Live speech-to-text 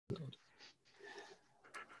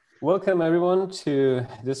Welcome everyone to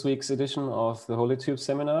this week's edition of the HolyTube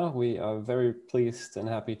seminar. We are very pleased and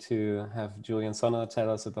happy to have Julian tell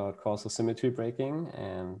us about causal symmetry breaking.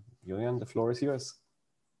 And Julian, the floor is yours.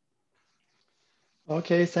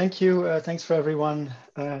 Okay, thank you. Thanks for everyone.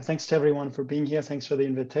 Thanks to everyone for being here. Thanks for the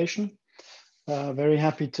invitation. Very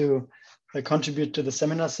happy to contribute to the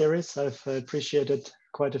seminar series. I've appreciated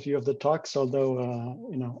quite a few of the talks, although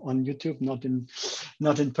on YouTube,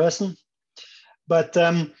 not in person. But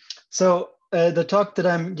the talk that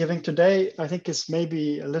I'm giving today, I think, is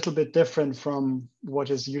maybe a little bit different from what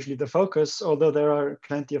is usually the focus, although there are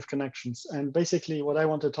plenty of connections. And basically, what I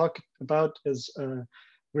want to talk about is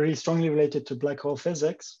very strongly related to black hole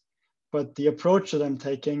physics, but the approach that I'm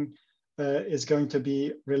taking is going to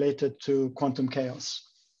be related to quantum chaos.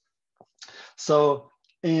 So,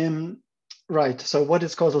 so what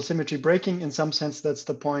is causal symmetry breaking? In some sense, that's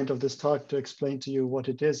the point of this talk, to explain to you what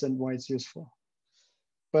it is and why it's useful.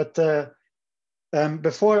 But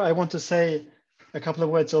before, I want to say a couple of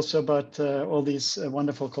words also about all these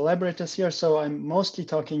wonderful collaborators here. So I'm mostly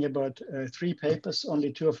talking about 3 papers,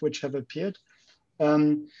 only 2 of which have appeared.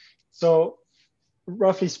 So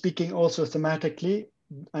roughly speaking, also thematically,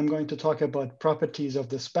 I'm going to talk about properties of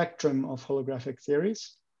the spectrum of holographic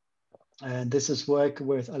theories. And this is work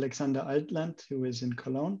with Alexander Altland, who is in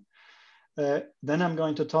Cologne. Then I'm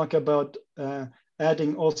going to talk about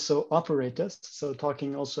adding also operators. So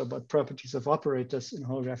talking also about properties of operators in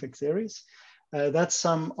holographic theories. That's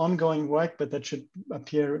some ongoing work, but that should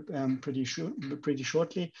appear pretty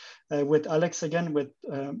shortly. With Alex again, with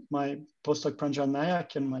my postdoc Pranjal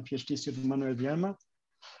Nayak and my PhD student Manuel Bielma.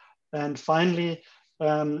 And finally,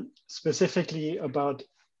 specifically about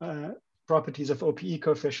properties of OPE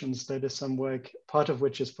coefficients. That is some work, part of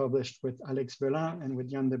which is published with Alex Berlin and with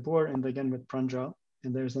Jan de Boer, and again with Pranjal.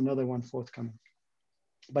 And there's another one forthcoming.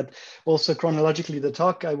 But also chronologically, the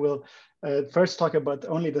talk, I will first talk about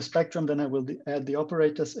only the spectrum, then I will add the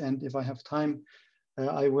operators, and if I have time,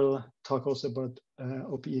 I will talk also about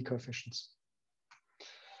OPE coefficients.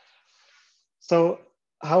 So,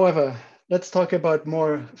 however, let's talk about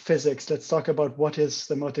more physics. Let's talk about what is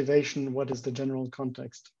the motivation, what is the general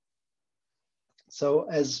context. So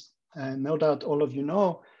as no doubt all of you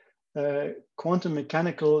know, quantum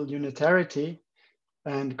mechanical unitarity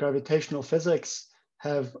and gravitational physics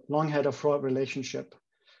have long had a fraught relationship.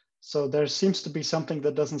 So there seems to be something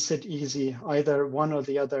that doesn't sit easy. Either one or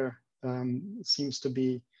the other seems to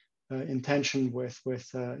be in tension with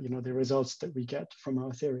the results that we get from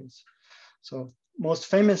our theories. So most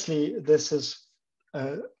famously, this is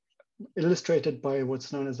illustrated by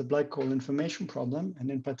what's known as the black hole information problem. And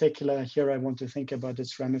in particular, here I want to think about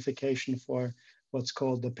its ramification for what's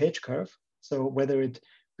called the page curve. So whether it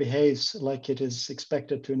behaves like it is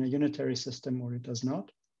expected to in a unitary system or it does not.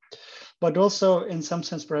 But also, in some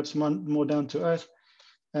sense, perhaps more down to earth,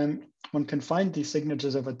 one can find these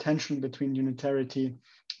signatures of a tension between unitarity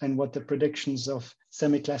and what the predictions of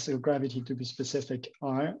semi-classical gravity, to be specific,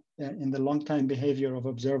 are in the long-time behavior of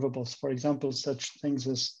observables. For example, such things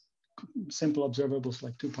as simple observables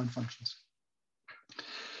like two-point functions.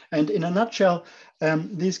 And in a nutshell,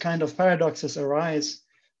 these kind of paradoxes arise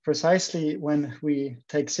precisely when we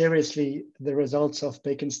take seriously the results of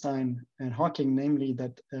Bekenstein and Hawking, namely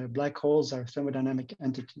that black holes are thermodynamic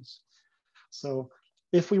entities. So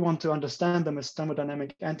if we want to understand them as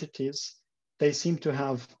thermodynamic entities, they seem to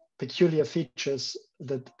have peculiar features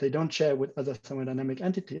that they don't share with other thermodynamic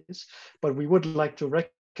entities, but we would like to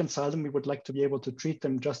reconcile them. We would like to be able to treat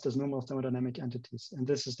them just as normal thermodynamic entities. And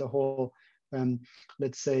this is the whole,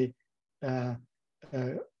 let's say,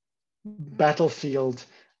 battlefield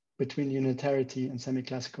between unitarity and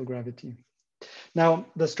semi-classical gravity. Now,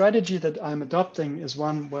 the strategy that I'm adopting is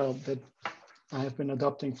one, well, that I have been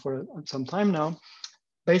adopting for some time now.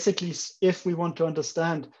 Basically, if we want to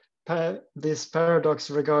understand this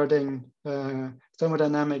paradox regarding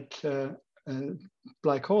thermodynamic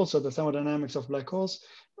black holes, or the thermodynamics of black holes,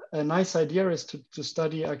 a nice idea is to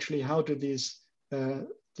study actually how do these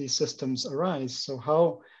systems arise. So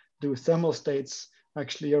how do thermal states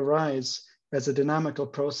actually arise as a dynamical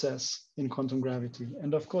process in quantum gravity?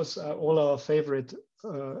 And of course, all our favorite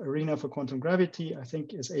arena for quantum gravity, I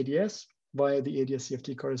think, is ADS via the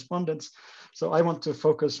ADS-CFT correspondence. So I want to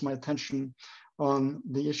focus my attention on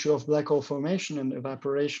the issue of black hole formation and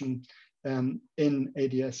evaporation in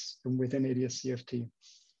ADS and within ADS-CFT.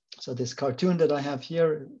 So this cartoon that I have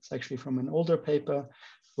here, it's actually from an older paper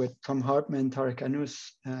with Tom Hartman, Tarek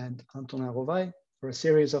Anous, and Antonin Rovai, for a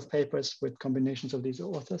series of papers with combinations of these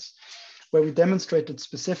authors, where we demonstrated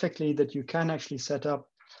specifically that you can actually set up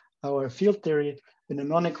our field theory in a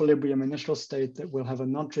non-equilibrium initial state that will have a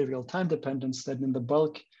non-trivial time dependence that in the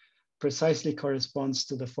bulk precisely corresponds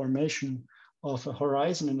to the formation of a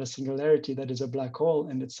horizon in a singularity that is a black hole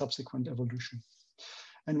and its subsequent evolution.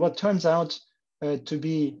 And what turns out to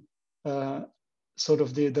be sort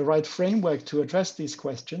of the right framework to address these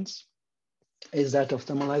questions is that of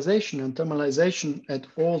thermalization, and thermalization at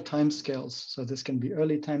all time scales. So this can be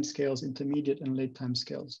early time scales, intermediate and late time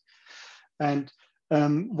scales. And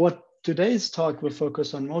what today's talk will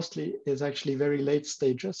focus on mostly is actually very late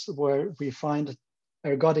stages where we find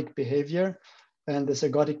ergodic behavior, and this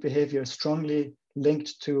ergodic behavior is strongly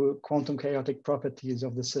linked to quantum chaotic properties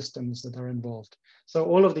of the systems that are involved. So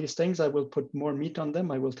all of these things, I will put more meat on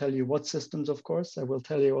them. I will tell you what systems, of course. I will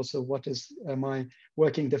tell you also what is my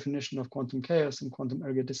working definition of quantum chaos and quantum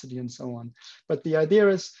ergodicity and so on. But the idea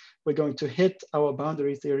is we're going to hit our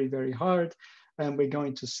boundary theory very hard, and we're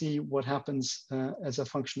going to see what happens as a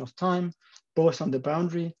function of time, both on the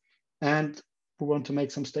boundary, and we want to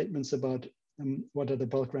make some statements about what are the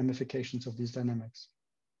bulk ramifications of these dynamics.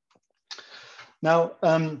 Now,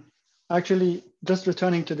 actually, just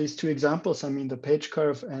returning to these two examples, I mean, the page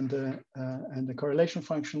curve and the correlation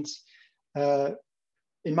functions,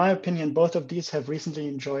 in my opinion, both of these have recently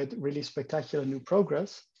enjoyed really spectacular new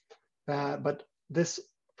progress, but this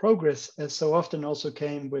progress, as so often, also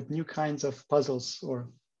came with new kinds of puzzles, or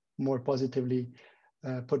more positively,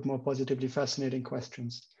 more positively fascinating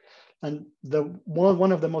questions. And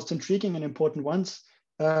one of the most intriguing and important ones,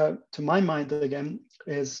 to my mind, again,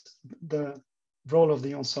 is the role of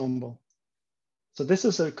the ensemble. So this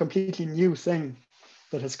is a completely new thing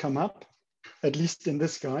that has come up, at least in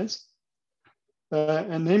this guise,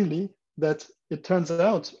 and namely that it turns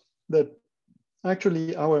out that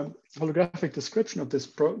actually our holographic description of this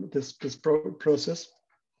process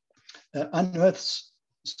unearths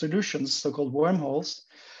solutions, so-called wormholes,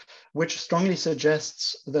 which strongly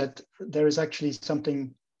suggests that there is actually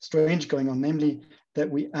something strange going on, namely that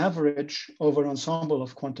we average over an ensemble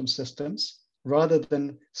of quantum systems rather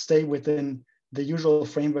than stay within the usual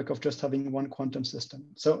framework of just having one quantum system.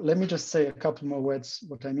 So let me just say a couple more words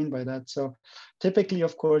what I mean by that. So typically,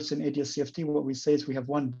 of course, in ADS-CFT, what we say is we have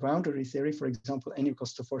one boundary theory, for example, n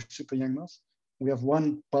equals to 4 super Young mass. We have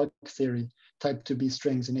one bulk theory, type 2b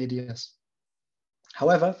strings in ADS.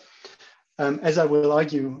 However, as I will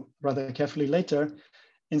argue rather carefully later,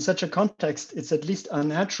 in such a context, it's at least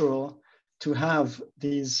unnatural to have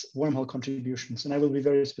these wormhole contributions, and I will be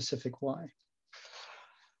very specific why.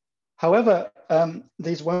 However,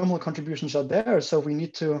 these wormhole contributions are there, so we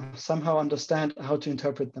need to somehow understand how to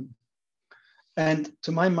interpret them. And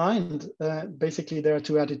to my mind, basically there are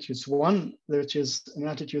two attitudes. One, which is an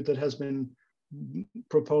attitude that has been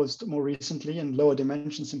proposed more recently in lower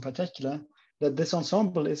dimensions in particular, that this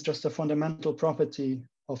ensemble is just a fundamental property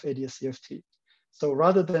of ADS-CFT. So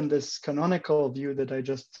rather than this canonical view that I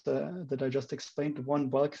just explained, one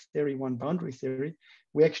bulk theory, one boundary theory,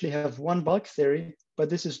 we actually have one bulk theory, but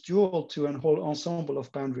this is dual to a whole ensemble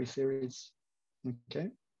of boundary theories. Okay,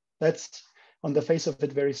 that's on the face of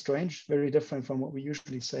it very strange, very different from what we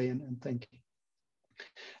usually say and think.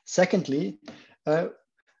 Secondly,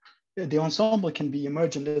 the ensemble can be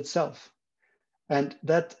emergent itself, and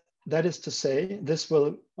that is to say, this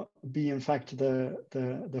will be in fact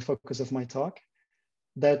the focus of my talk,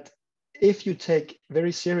 that if you take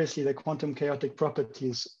very seriously the quantum chaotic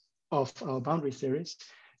properties of our boundary theories,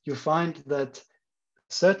 you find that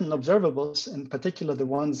certain observables, in particular the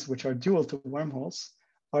ones which are dual to wormholes,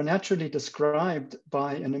 are naturally described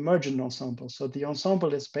by an emergent ensemble. So the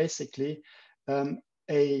ensemble is basically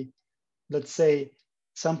let's say,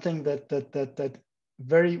 something that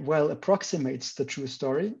very well approximates the true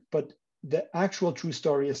story, but the actual true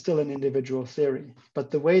story is still an individual theory.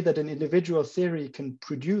 But the way that an individual theory can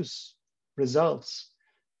produce results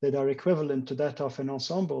that are equivalent to that of an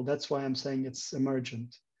ensemble, that's why I'm saying it's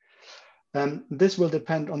emergent. This will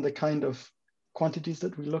depend on the kind of quantities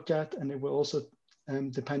that we look at, and it will also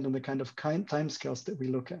depend on the kind of timescales that we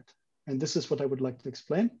look at. And this is what I would like to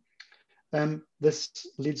explain. This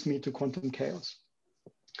leads me to quantum chaos.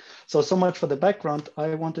 So much for the background.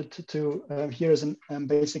 I wanted to here is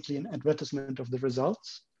basically an advertisement of the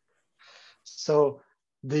results. So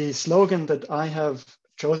the slogan that I have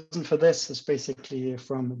chosen for this is basically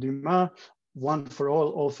from Dumas, one for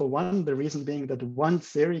all for one. The reason being that one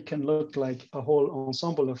theory can look like a whole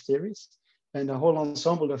ensemble of theories, and a whole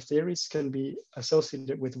ensemble of theories can be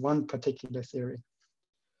associated with one particular theory.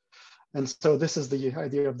 And so this is the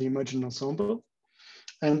idea of the emergent ensemble.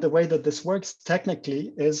 And the way that this works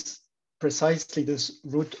technically is precisely this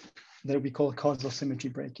route that we call causal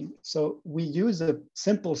symmetry breaking. So we use a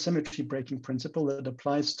simple symmetry breaking principle that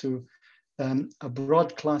applies to a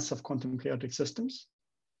broad class of quantum chaotic systems.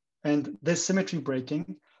 And this symmetry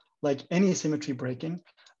breaking, like any symmetry breaking,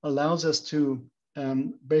 allows us to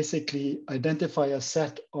basically identify a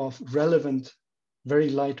set of relevant, very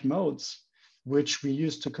light modes, which we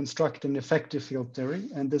use to construct an effective field theory.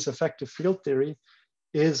 And this effective field theory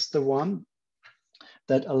is the one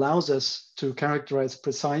that allows us to characterize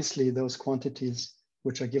precisely those quantities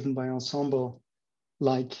which are given by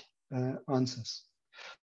ensemble-like answers.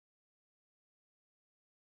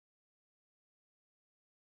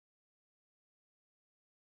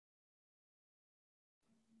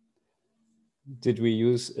 Did we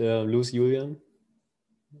lose Julian?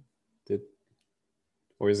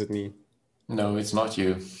 Or is it me? No, it's not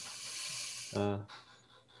you.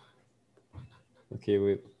 Okay,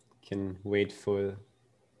 we can wait for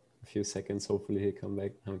a few seconds. Hopefully he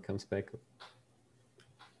comes back.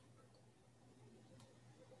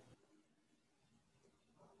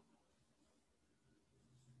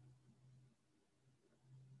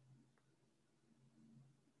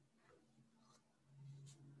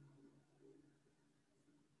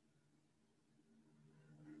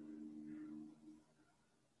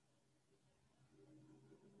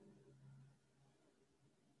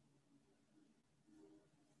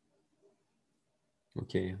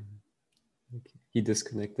 Okay. He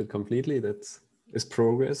disconnected completely. That is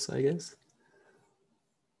progress, I guess.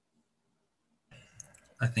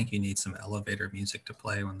 I think you need some elevator music to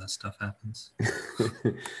play when this stuff happens.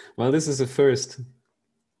 Well, this is a first.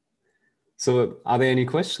 So are there any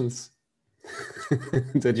questions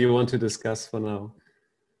that you want to discuss for now?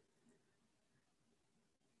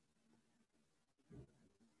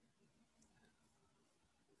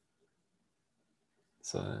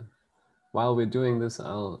 So while we're doing this,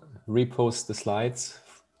 I'll repost the slides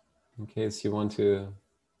in case you want to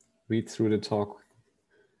read through the talk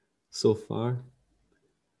so far.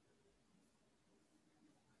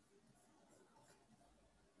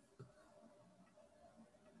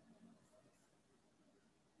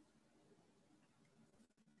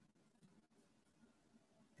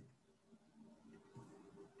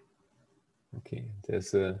 Okay,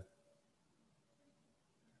 there's a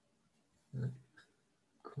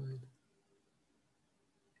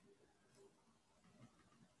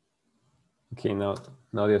Okay, now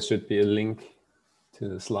there should be a link to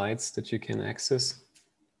the slides that you can access.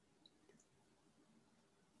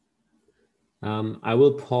 I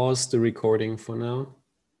will pause the recording for now.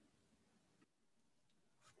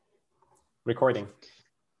 Recording.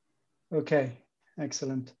 Okay,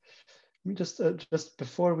 excellent. Let me just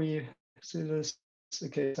before we see this,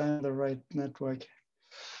 okay, I'm on the right network.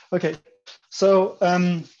 Okay, so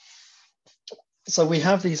so we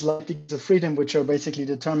have these degrees of freedom, which are basically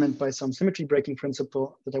determined by some symmetry breaking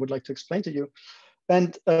principle that I would like to explain to you.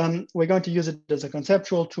 And we're going to use it as a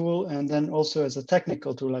conceptual tool and then also as a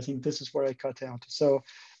technical tool. I think this is where I cut out. So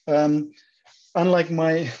unlike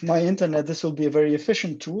my internet, this will be a very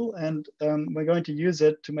efficient tool, and we're going to use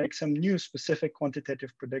it to make some new specific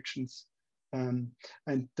quantitative predictions. And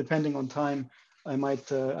depending on time, I might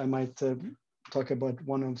talk about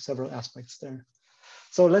one of several aspects there.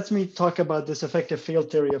 So let me talk about this effective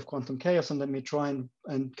field theory of quantum chaos, and let me try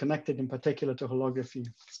and connect it in particular to holography.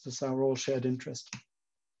 This is our all shared interest.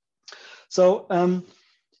 So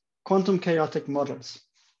quantum chaotic models.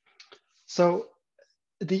 So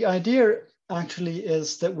the idea actually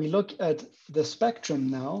is that we look at the spectrum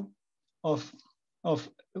now of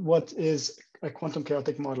what is a quantum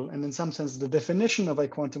chaotic model. And in some sense, the definition of a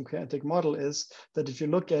quantum chaotic model is that if you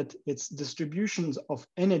look at its distributions of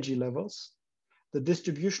energy levels, the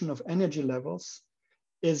distribution of energy levels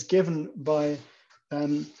is given by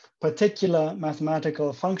particular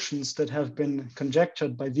mathematical functions that have been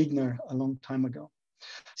conjectured by Wigner a long time ago.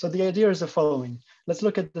 So the idea is the following. Let's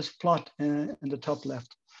look at this plot in the top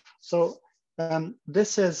left. So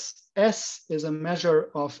this is S is a measure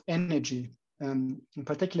of energy. In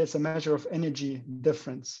particular, it's a measure of energy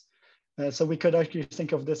difference. So we could actually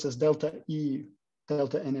think of this as delta E,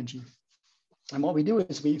 delta energy. And what we do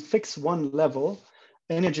is we fix one level,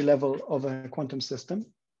 energy level of a quantum system.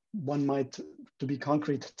 One might, to be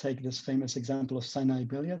concrete, take this famous example of Sinai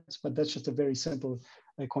billiards, but that's just a very simple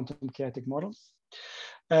quantum chaotic model.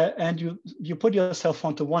 And you put yourself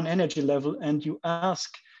onto one energy level and you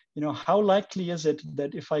ask, how likely is it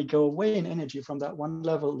that if I go away in energy from that one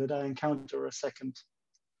level that I encounter a second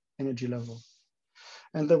energy level?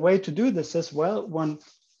 And the way to do this is, well, one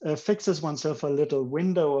fixes oneself a little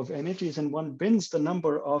window of energies and one bins the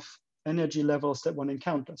number of energy levels that one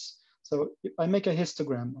encounters. So if I make a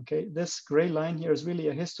histogram, okay, this gray line here is really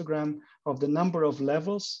a histogram of the number of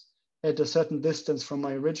levels at a certain distance from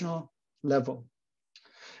my original level.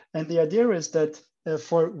 And the idea is that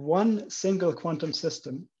for one single quantum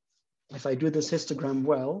system, if I do this histogram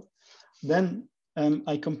well, then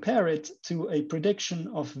I compare it to a prediction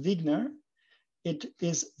of Wigner. It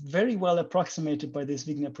is very well approximated by this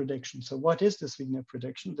Wigner prediction. So what is this Wigner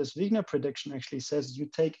prediction? This Wigner prediction actually says you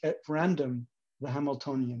take at random the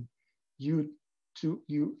Hamiltonian. You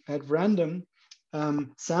at random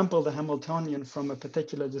sample the Hamiltonian from a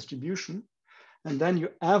particular distribution, and then you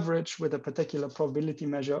average with a particular probability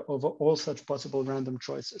measure over all such possible random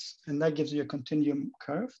choices. And that gives you a continuum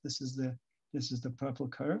curve. This is the purple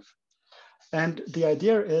curve. And the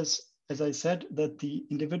idea is, as I said, that the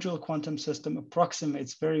individual quantum system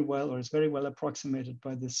approximates very well, or is very well approximated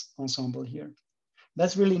by this ensemble here.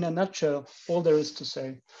 That's really, in a nutshell, all there is to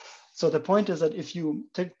say. So the point is that if you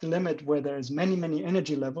take the limit where there is many, many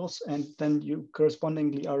energy levels, and then you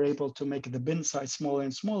correspondingly are able to make the bin size smaller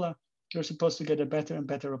and smaller, you're supposed to get a better and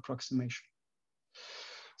better approximation.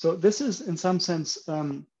 So this is, in some sense,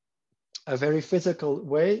 a very physical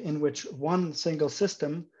way in which one single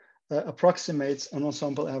system approximates an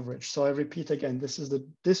ensemble average. So I repeat again, this is the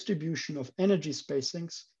distribution of energy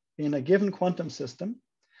spacings in a given quantum system,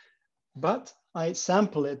 but I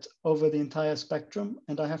sample it over the entire spectrum,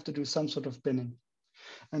 and I have to do some sort of binning.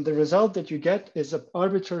 And the result that you get is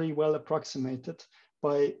arbitrarily well approximated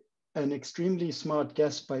by an extremely smart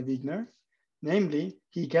guess by Wigner. Namely,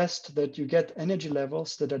 he guessed that you get energy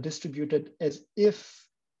levels that are distributed as if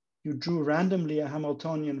you drew randomly a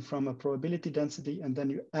Hamiltonian from a probability density, and then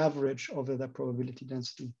you average over that probability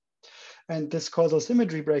density. And this causal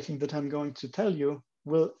symmetry breaking that I'm going to tell you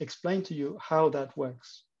will explain to you how that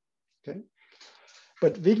works, okay?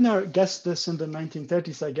 But Wigner guessed this in the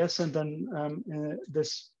 1930s, I guess, and then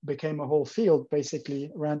this became a whole field,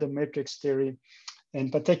 basically random matrix theory. In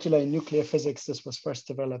particular, in nuclear physics, this was first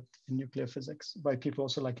developed in nuclear physics by people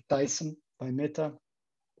also like Dyson, by Mehta,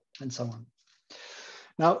 and so on.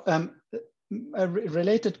 Now, a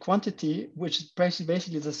related quantity, which is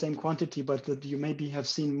basically the same quantity, but that you maybe have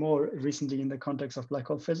seen more recently in the context of black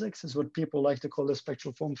hole physics, is what people like to call the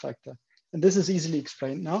spectral form factor. And this is easily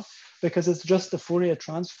explained now because it's just the Fourier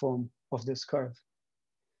transform of this curve.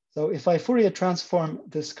 So if I Fourier transform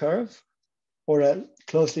this curve, or a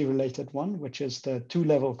closely related one, which is the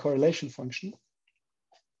two-level correlation function,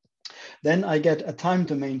 then I get a time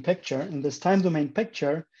domain picture. In this time domain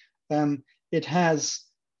picture, it has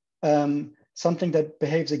something that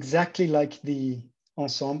behaves exactly like the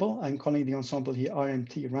ensemble. I'm calling the ensemble here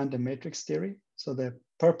RMT, random matrix theory. So the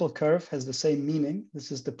purple curve has the same meaning.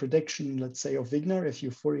 This is the prediction, let's say, of Wigner if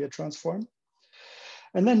you Fourier transform.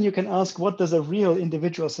 And then you can ask, what does a real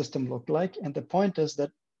individual system look like? And the point is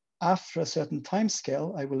that after a certain time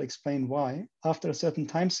scale, I will explain why, after a certain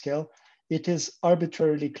time scale, it is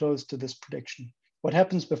arbitrarily close to this prediction. What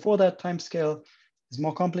happens before that time scale is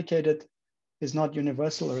more complicated, is not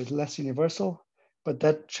universal or is less universal, but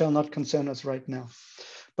that shall not concern us right now.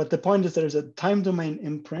 But the point is there is a time domain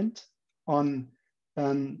imprint on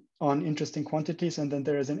interesting quantities, and then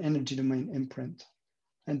there is an energy domain imprint.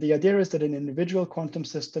 And the idea is that an individual quantum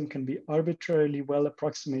system can be arbitrarily well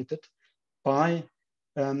approximated by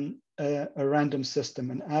a random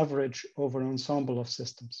system, an average over an ensemble of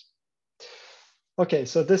systems. Okay,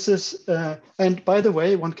 so this is, and by the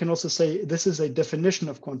way, one can also say this is a definition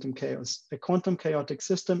of quantum chaos. A quantum chaotic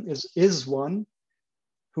system is one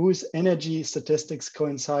whose energy statistics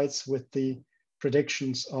coincides with the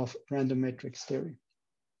predictions of random matrix theory.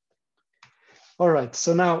 All right,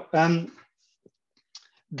 so now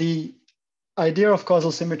the idea of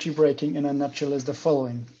causal symmetry breaking in a nutshell is the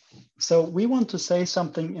following. So we want to say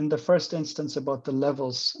something in the first instance about the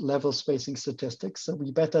level spacing statistics. So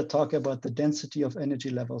we better talk about the density of energy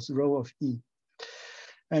levels, rho of E.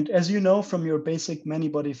 And as you know from your basic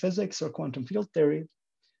many-body physics or quantum field theory,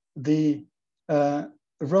 the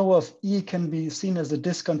rho of E can be seen as the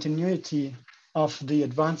discontinuity of the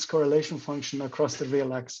advanced correlation function across the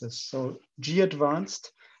real axis. So G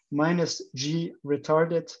advanced minus G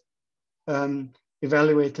retarded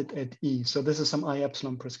evaluated at E. So this is some I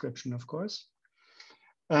epsilon prescription, of course.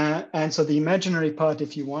 And so the imaginary part,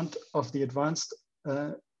 if you want, of the advanced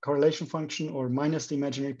correlation function, or minus the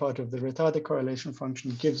imaginary part of the retarded correlation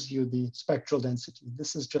function, gives you the spectral density.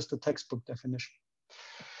 This is just a textbook definition.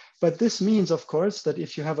 But this means, of course, that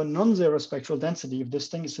if you have a non-zero spectral density, if this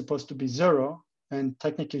thing is supposed to be zero, and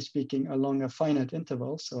technically speaking, along a finite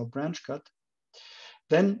interval, so a branch cut,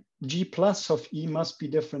 then G plus of E must be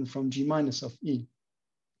different from G minus of E,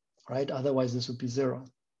 right? Otherwise, this would be zero.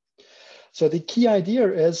 So the key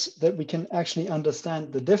idea is that we can actually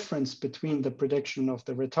understand the difference between the prediction of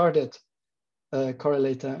the retarded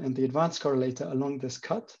correlator and the advanced correlator along this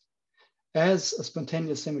cut. as a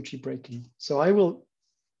spontaneous symmetry breaking. So I will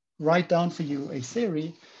write down for you a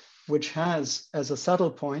theory which has as a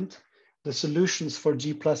saddle point the solutions for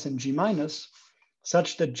G plus and G minus,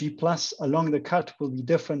 such that G plus along the cut will be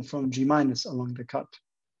different from G minus along the cut.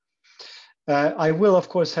 I will, of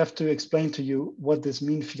course, have to explain to you what this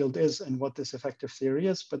mean field is and what this effective theory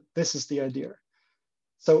is, but this is the idea.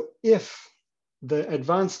 So if the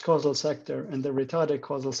advanced causal sector and the retarded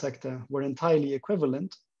causal sector were entirely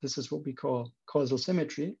equivalent, this is what we call causal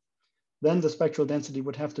symmetry, then the spectral density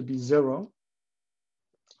would have to be 0.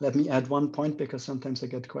 Let me add one point because sometimes I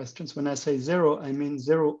get questions. When I say 0, I mean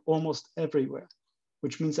 0 almost everywhere,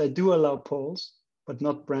 which means I do allow poles, but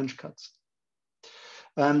not branch cuts.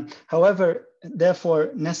 However,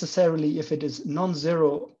 therefore, necessarily, if it is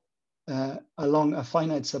non-zero along a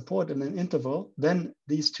finite support in an interval, then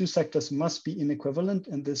these two sectors must be inequivalent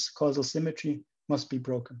and this causal symmetry must be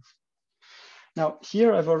broken. Now,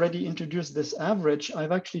 here I've already introduced this average.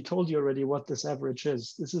 I've actually told you already what this average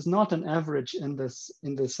is. This is not an average in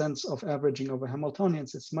the sense of averaging over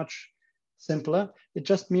Hamiltonians. It's much simpler. It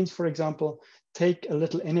just means, for example, take a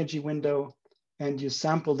little energy window and you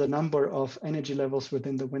sample the number of energy levels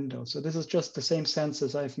within the window. So this is just the same sense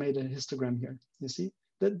as I've made a histogram here. You see,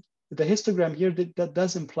 the histogram here, that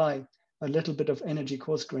does imply a little bit of energy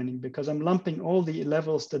coarse graining because I'm lumping all the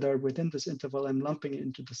levels that are within this interval, I'm lumping it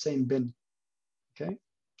into the same bin, okay?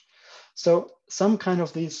 So some kind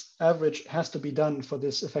of this average has to be done for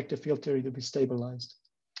this effective field theory to be stabilized.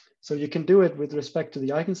 So you can do it with respect to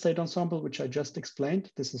the eigenstate ensemble, which I just explained.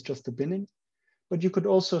 This is just the binning, but you could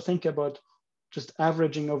also think about just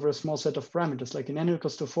averaging over a small set of parameters. Like in n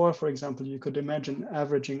equals to 4, for example, you could imagine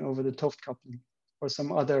averaging over the 't Hooft coupling or some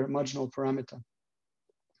other marginal parameter.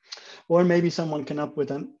 Or maybe someone can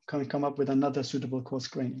come up with another suitable coarse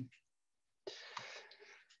graining.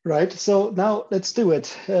 Right, so now let's do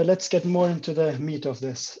it. Let's get more into the meat of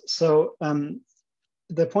this. So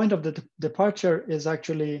the point of the departure is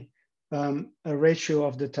actually a ratio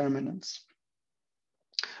of determinants.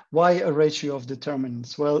 Why a ratio of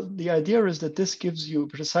determinants? Well, the idea is that this gives you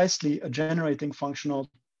precisely a generating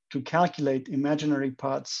functional to calculate imaginary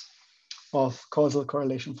parts of causal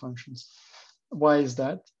correlation functions. Why is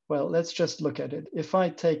that? Well, let's just look at it. If I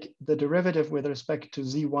take the derivative with respect to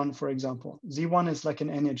Z1, for example, Z1 is like an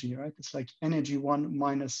energy, right? It's like energy 1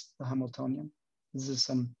 minus the Hamiltonian. This is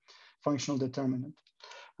some functional determinant.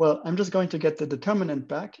 Well, I'm just going to get the determinant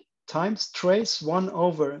back times trace 1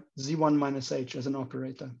 over Z1 minus H as an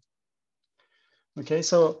operator. Okay,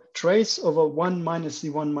 so trace over 1 minus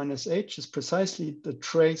Z1 minus H is precisely the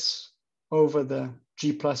trace over the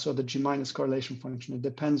G plus or the G minus correlation function. It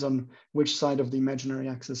depends on which side of the imaginary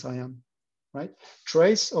axis I am, right?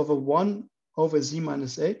 Trace over 1 over Z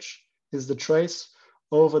minus H is the trace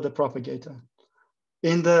over the propagator.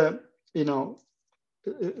 In the,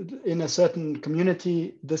 in a certain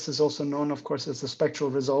community, this is also known, of course, as the spectral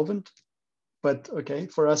resolvent. But okay,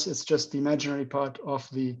 for us, it's just the imaginary part of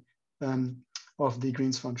the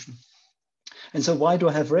Green's function. And so why do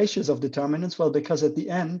I have ratios of determinants? Well, because at the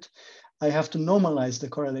end, I have to normalize the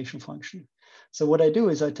correlation function. So what I do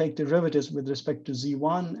is I take derivatives with respect to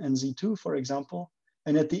Z1 and Z2, for example,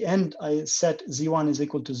 and at the end, I set Z1 is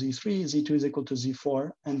equal to Z3, Z2 is equal to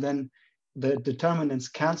Z4, and then the determinants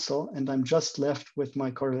cancel, and I'm just left with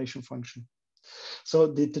my correlation function. So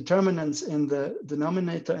the determinants in the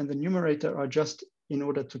denominator and the numerator are just in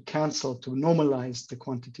order to cancel, to normalize the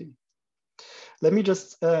quantity. Let me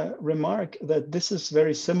just remark that this is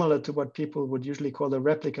very similar to what people would usually call a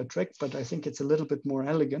replica trick, but I think it's a little bit more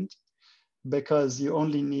elegant because you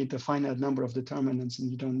only need a finite number of determinants and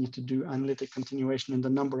you don't need to do analytic continuation in the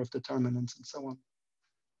number of determinants and so on.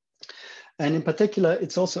 And in particular,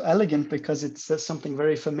 it's also elegant because it says something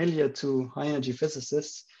very familiar to high energy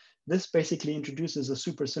physicists. This basically introduces a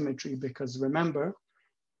supersymmetry because remember,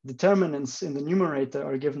 determinants in the numerator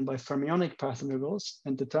are given by fermionic path integrals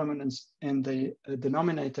and determinants in the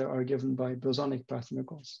denominator are given by bosonic path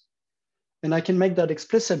integrals. And I can make that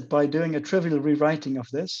explicit by doing a trivial rewriting of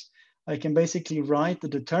this. I can basically write the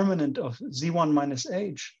determinant of Z1 minus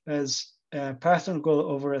H as a path integral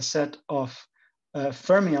over a set of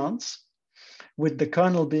fermions with the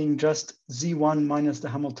kernel being just Z1 minus the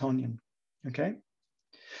Hamiltonian, okay?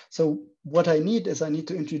 So what I need is I need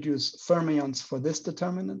to introduce fermions for this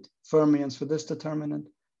determinant, fermions for this determinant,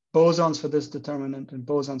 bosons for this determinant, and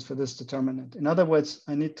bosons for this determinant. In other words,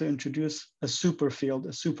 I need to introduce a superfield, a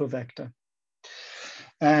supervector.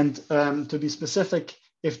 And to be specific,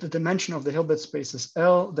 if the dimension of the Hilbert space is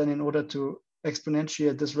L, then in order to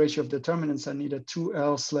exponentiate this ratio of determinants, I need a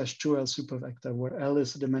 2L/2L supervector, where L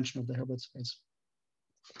is the dimension of the Hilbert space.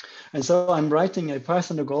 And so I'm writing a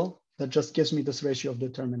path integral That just gives me this ratio of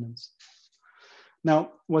determinants.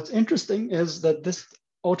 Now, what's interesting is that this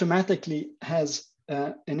automatically has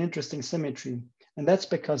an interesting symmetry. And that's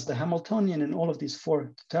because the Hamiltonian in all of these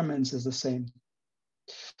 4 determinants is the same.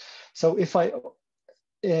 So if I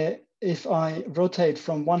rotate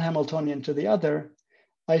from one Hamiltonian to the other,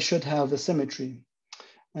 I should have a symmetry.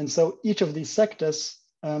 And so each of these sectors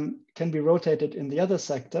can be rotated in the other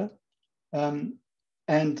sector.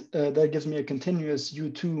 That gives me a continuous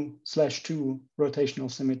U2/2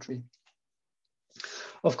 rotational symmetry.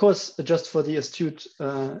 Of course, just for the astute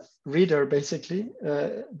reader, basically,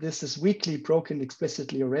 this is weakly broken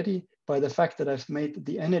explicitly already by the fact that I've made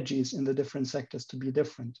the energies in the different sectors to be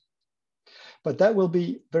different. But that will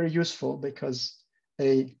be very useful because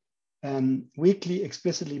a weakly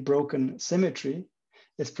explicitly broken symmetry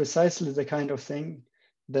is precisely the kind of thing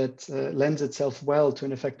that lends itself well to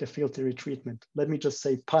an effective field theory treatment. Let me just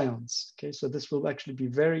say pions. Okay, so this will actually be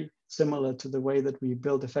very similar to the way that we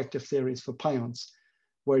build effective theories for pions,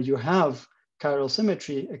 where you have chiral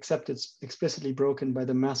symmetry, except it's explicitly broken by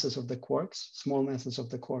the masses of the quarks, small masses of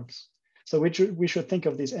the quarks. So we should think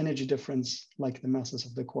of these energy difference like the masses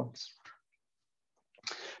of the quarks.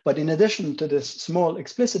 But in addition to this small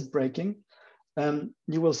explicit breaking,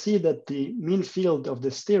 you will see that the mean field of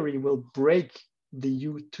this theory will break the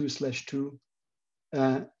U2/2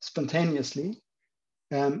 spontaneously.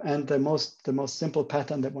 And the most simple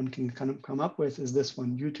pattern that one can kind of come up with is this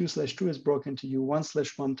one. U2/2 is broken to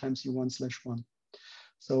U1/1 times U1/1.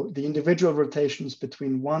 So the individual rotations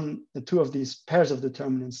between the 2 of these pairs of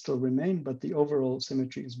determinants still remain, but the overall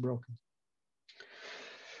symmetry is broken.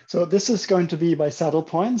 So this is going to be by saddle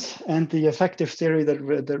points, and the effective theory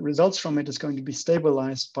that results from it is going to be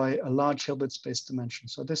stabilized by a large Hilbert space dimension.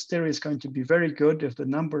 So this theory is going to be very good if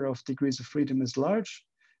the number of degrees of freedom is large,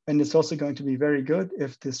 and it's also going to be very good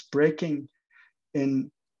if this breaking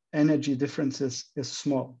in energy differences is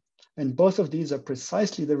small. And both of these are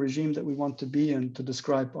precisely the regime that we want to be in to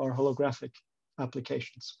describe our holographic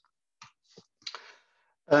applications.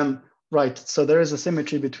 Right, so there is a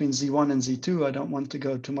symmetry between Z1 and Z2. I don't want to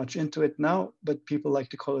go too much into it now, but people like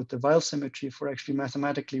to call it the Weil symmetry for actually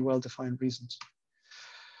mathematically well-defined reasons.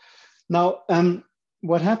 Now,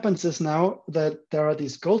 what happens is now that there are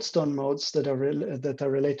these Goldstone modes that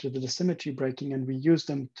are related to the symmetry breaking, and we use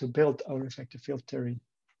them to build our effective field theory.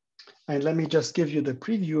 And let me just give you the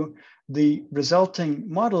preview. The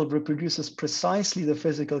resulting model reproduces precisely the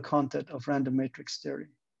physical content of random matrix theory.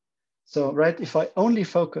 So, right, if I only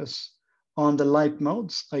focus on the light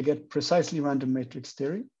modes, I get precisely random matrix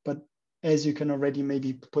theory. But as you can already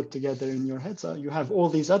maybe put together in your heads, you have all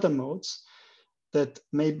these other modes that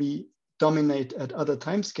maybe dominate at other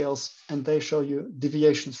timescales, and they show you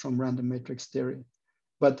deviations from random matrix theory.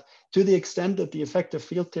 But to the extent that the effective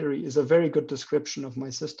field theory is a very good description of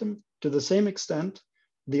my system, to the same extent,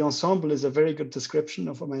 the ensemble is a very good description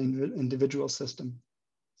of my individual system.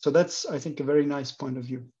 So that's, I think, a very nice point of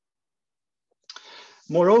view.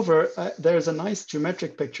 Moreover, there's a nice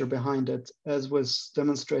geometric picture behind it, as was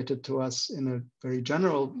demonstrated to us in a very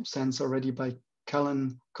general sense already by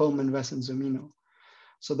Callan, Coleman, Wess, and Zumino.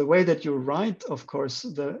 So the way that you write, of course,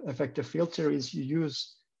 the effective field theory is you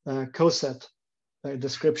use coset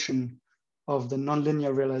description of the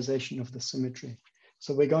nonlinear realization of the symmetry.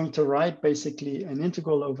 So we're going to write basically an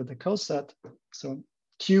integral over the coset. So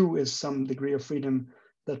Q is some degree of freedom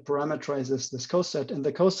that parameterizes this coset, and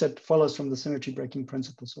the coset follows from the symmetry breaking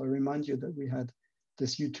principle. So I remind you that we had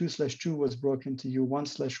this U2/2 was broken to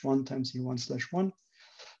U1/1 times U1/1.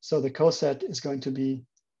 So the coset is going to be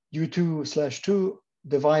U2/2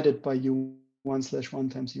 divided by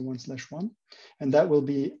U1/1 times U1/1, and that will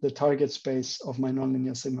be the target space of my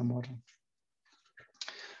nonlinear sigma model.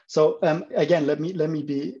 So again, let me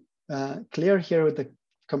be clear here with the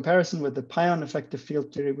comparison with the pion effective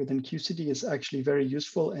field theory within QCD is actually very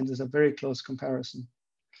useful and is a very close comparison.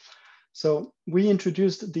 So we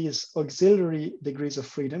introduced these auxiliary degrees of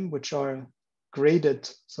freedom, which are graded.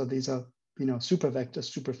 So these are, supervectors,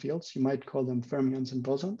 superfields. You might call them fermions and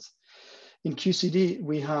bosons. In QCD,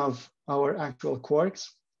 we have our actual quarks.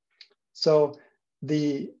 So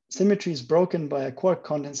the symmetry is broken by a quark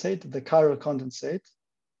condensate, the chiral condensate.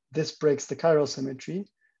 This breaks the chiral symmetry.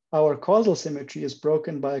 Our causal symmetry is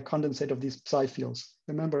broken by a condensate of these psi fields.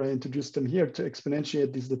 Remember, I introduced them here to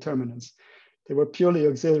exponentiate these determinants. They were purely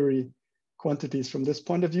auxiliary quantities from this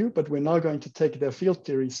point of view, but we're now going to take their field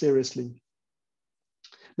theory seriously.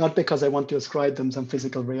 Not because I want to ascribe them some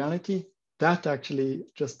physical reality. That actually,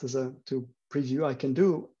 just as to preview, I can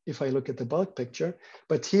do if I look at the bulk picture,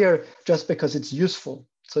 but here, just because it's useful.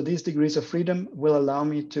 So these degrees of freedom will allow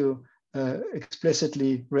me to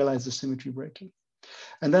explicitly realize the symmetry breaking.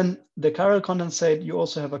 And then the chiral condensate, you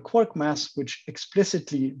also have a quark mass, which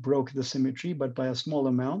explicitly broke the symmetry, but by a small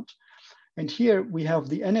amount. And here we have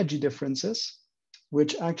the energy differences,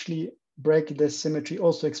 which actually break this symmetry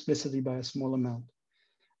also explicitly by a small amount.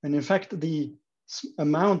 And in fact, the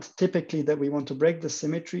amount typically that we want to break the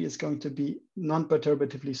symmetry is going to be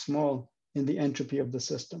non-perturbatively small in the entropy of the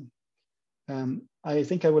system. I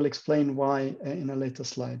think I will explain why in a later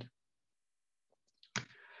slide.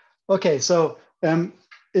 Okay, so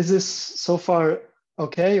is this so far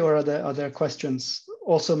okay, or are there questions?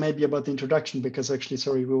 Also maybe about the introduction, because actually,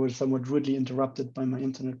 sorry, we were somewhat rudely interrupted by my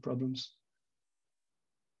internet problems.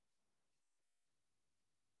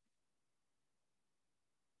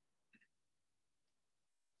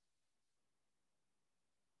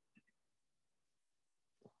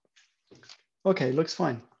 Okay, looks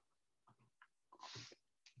fine.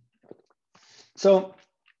 So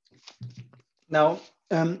now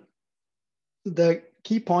the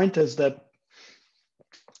key point is that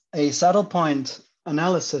a saddle point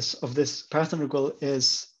analysis of this path integral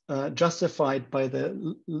is justified by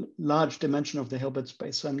the large dimension of the Hilbert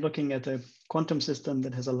space. So I'm looking at a quantum system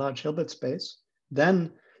that has a large Hilbert space.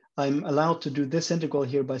 Then I'm allowed to do this integral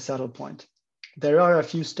here by saddle point. There are a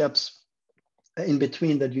few steps in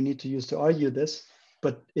between that you need to use to argue this,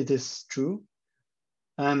 but it is true.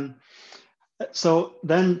 So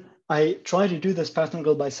then I try to do this path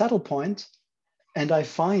integral by saddle point, and I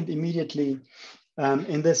find immediately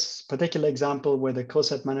in this particular example where the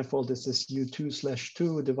coset manifold is this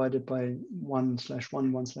U2/2 divided by 1/1,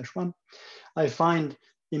 1/1, I find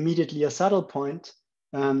immediately a saddle point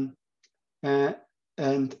and a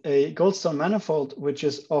Goldstone manifold, which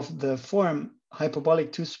is of the form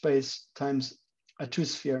hyperbolic 2 space times a 2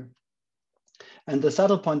 sphere. And the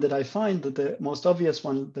saddle point that I find, that the most obvious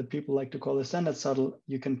one that people like to call a standard saddle,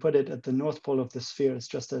 you can put it at the north pole of the sphere. It's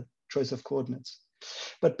just a choice of coordinates.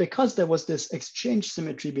 But because there was this exchange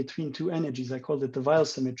symmetry between two energies, I called it the Weil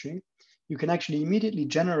symmetry, you can actually immediately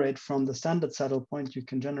generate from the standard saddle point, you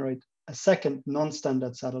can generate a second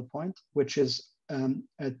non-standard saddle point, which is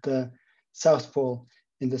at the south pole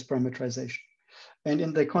in this parametrization. And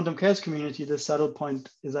in the quantum chaos community, this saddle point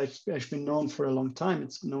is actually known for a long time.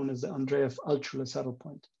 It's known as the Andreev-Altshuler saddle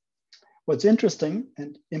point. What's interesting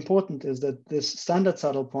and important is that this standard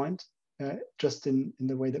saddle point, just in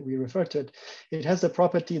the way that we refer to it, it has the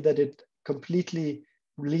property that it completely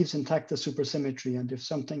leaves intact the supersymmetry. And if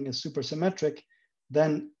something is supersymmetric,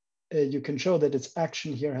 then you can show that its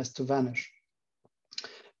action here has to vanish,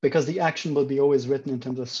 because the action will be always written in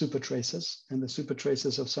terms of supertraces, and the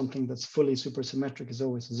supertraces of something that's fully supersymmetric is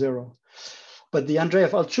always 0. But the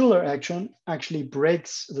Andreev-Altshuler action actually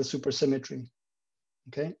breaks the supersymmetry.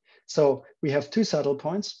 Okay, so we have two saddle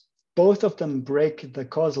points. Both of them break the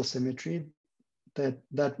causal symmetry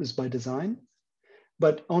that was by design,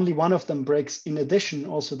 but only one of them breaks in addition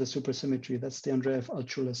also the supersymmetry. That's the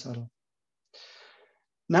Andreev-Altshuler saddle.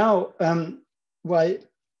 Now, why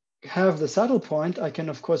have the saddle point, I can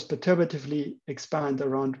of course perturbatively expand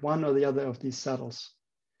around one or the other of these saddles.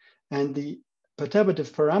 And the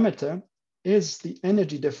perturbative parameter is the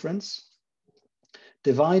energy difference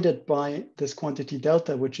divided by this quantity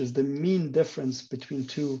delta, which is the mean difference between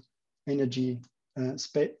two energy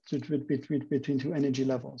between two energy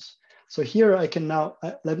levels. So here I can now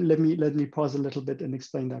let me pause a little bit and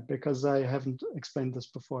explain that, because I haven't explained this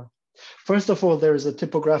before. First of all, there is a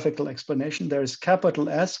typographical explanation. There is capital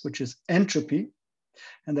S, which is entropy,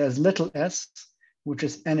 and there's little s, which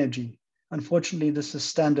is energy. Unfortunately, this is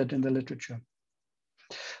standard in the literature.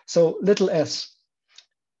 So little s,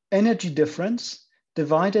 energy difference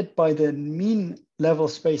divided by the mean level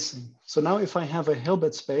spacing. So now if I have a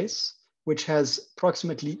Hilbert space, which has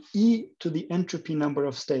approximately e to the entropy number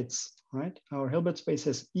of states, right? Our Hilbert space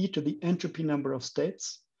has e to the entropy number of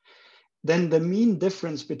states. Then the mean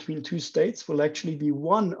difference between two states will actually be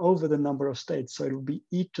 1 over the number of states. So it will be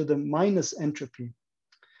e to the minus entropy.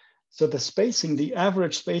 So the spacing, the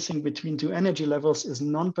average spacing between two energy levels is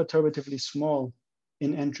non-perturbatively small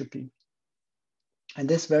in entropy. And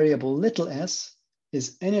this variable little s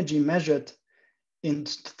is energy measured in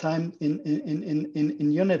time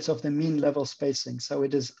in units of the mean level spacing. So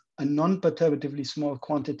it is a non-perturbatively small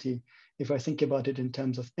quantity if I think about it in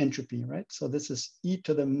terms of entropy, right? So this is e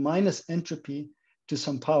to the minus entropy to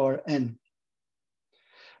some power n.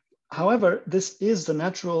 However, this is the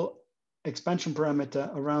natural expansion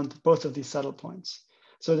parameter around both of these saddle points.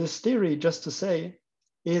 So this theory, just to say,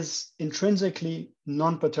 is intrinsically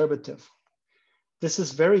non-perturbative. This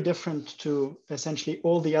is very different to essentially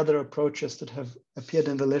all the other approaches that have appeared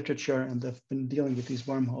in the literature and have been dealing with these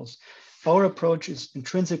wormholes. Our approach is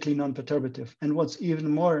intrinsically non-perturbative. And what's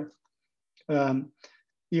even more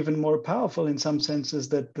even more powerful in some senses,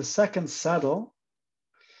 that the second saddle,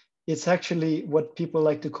 it's actually what people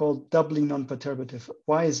like to call doubly non-perturbative.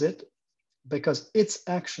 Why is it? Because its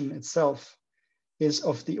action itself is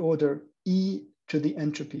of the order e to the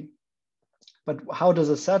entropy. But how does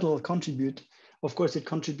a saddle contribute? Of course, it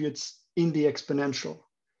contributes in the exponential.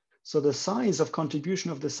 So the size of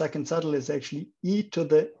contribution of the second saddle is actually e to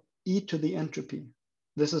the entropy.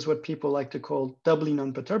 This is what people like to call doubly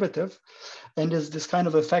non-perturbative, and is this kind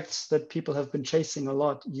of effects that people have been chasing a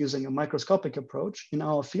lot using a microscopic approach. In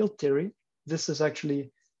our field theory, this is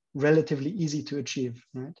actually relatively easy to achieve,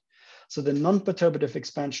 right? So the non-perturbative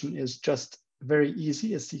expansion is just very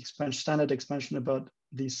easy. It's the standard expansion about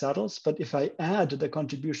these saddles. But if I add the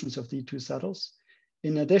contributions of the two saddles,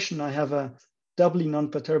 in addition, I have a doubly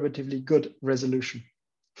non-perturbatively good resolution.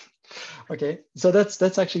 Okay, so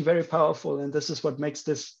that's actually very powerful, and this is what makes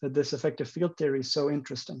this effective field theory so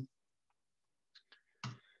interesting.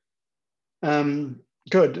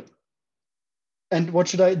 Good. And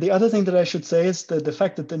the other thing that I should say is that the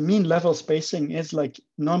fact that the mean level spacing is like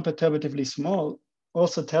non-perturbatively small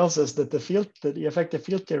also tells us that the effective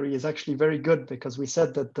field theory is actually very good, because we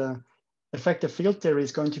said that the effective field theory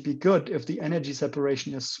is going to be good if the energy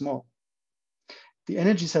separation is small. The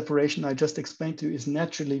energy separation I just explained to you is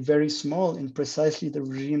naturally very small in precisely the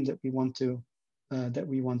regime that we want to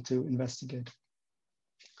investigate.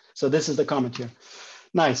 So this is the comment here.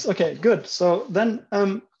 Nice. Okay, good. So then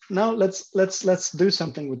now let's do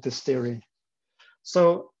something with this theory.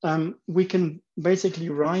 So we can basically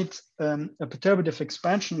write a perturbative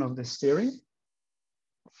expansion of this theory,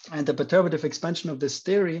 and the perturbative expansion of this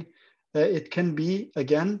theory it can be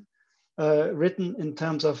again written in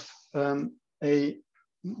terms of a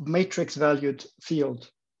matrix valued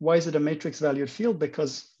field. Why is it a matrix valued field?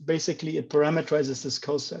 Because basically it parameterizes this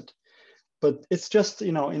coset. But it's just,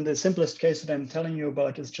 in the simplest case that I'm telling you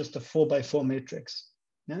about, it's just a 4x4 matrix.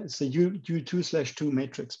 Yeah, it's a U2/2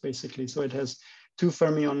 matrix, basically. So it has 2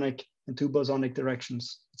 fermionic and 2 bosonic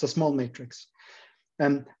directions. It's a small matrix.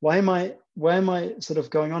 And why am I sort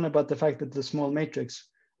of going on about the fact that it's a small matrix?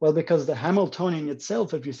 Well, because the Hamiltonian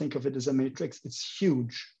itself, if you think of it as a matrix, it's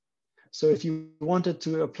huge. So if you wanted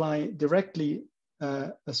to apply directly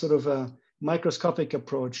a sort of a microscopic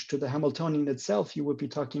approach to the Hamiltonian itself, you would be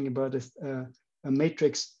talking about a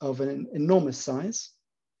matrix of an enormous size.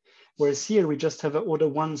 Whereas here we just have an order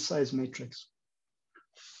 1 size matrix.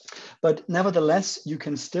 But nevertheless, you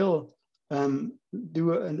can still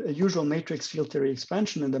do a usual matrix field theory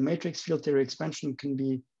expansion, and the matrix field theory expansion can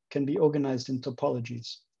be organized in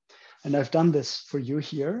topologies. And I've done this for you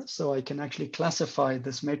here, so I can actually classify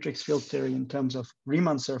this matrix field theory in terms of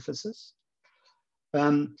Riemann surfaces.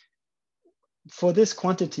 For this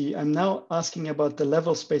quantity, I'm now asking about the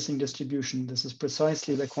level spacing distribution. This is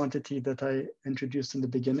precisely the quantity that I introduced in the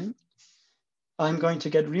beginning. I'm going to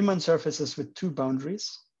get Riemann surfaces with 2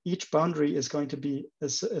 boundaries. Each boundary is going to be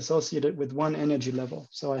associated with 1 energy level.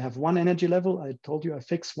 So I have 1 energy level. I told you I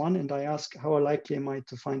fix 1, and I ask how likely am I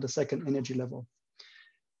to find a second energy level.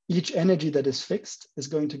 Each energy that is fixed is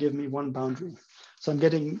going to give me 1 boundary. So I'm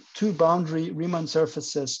getting 2 boundary Riemann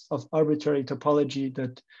surfaces of arbitrary topology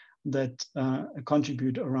that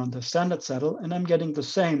contribute around the standard saddle, and I'm getting the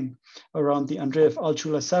same around the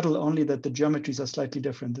Andreev-Altshuler saddle, only that the geometries are slightly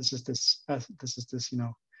different. This is this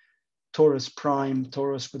torus prime,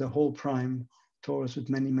 torus with a hole prime, torus with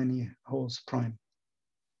many holes prime.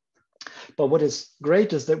 But what is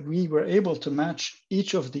great is that we were able to match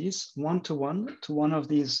each of these one-to-one to one of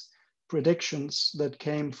these predictions that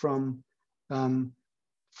came from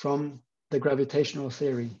the gravitational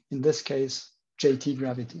theory, in this case, JT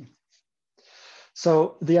gravity.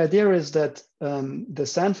 So the idea is that the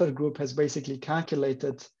Sanford group has basically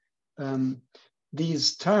calculated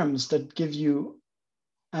these terms that give you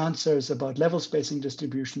answers about level spacing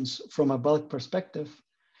distributions from a bulk perspective.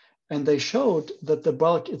 And they showed that the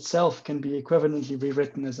bulk itself can be equivalently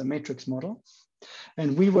rewritten as a matrix model.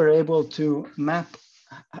 And we were able to map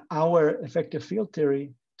our effective field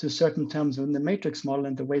theory to certain terms in the matrix model.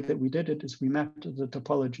 And the way that we did it is we mapped the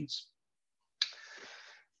topologies.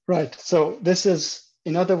 Right, so this is,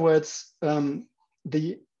 in other words,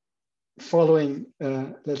 the following,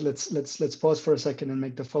 let's pause for a second and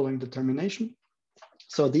make the following determination.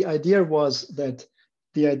 So the idea is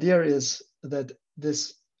that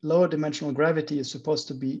this lower dimensional gravity is supposed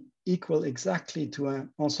to be equal exactly to an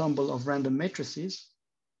ensemble of random matrices,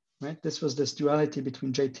 right? This was this duality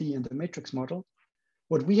between JT and the matrix model.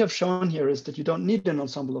 What we have shown here is that you don't need an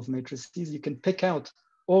ensemble of matrices. You can pick out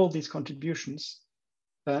all these contributions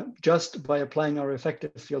just by applying our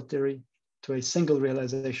effective field theory to a single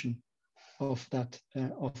realization of that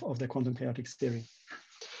of the quantum chaotics theory.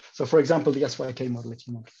 So, for example, the SYK model, if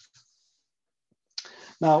you want.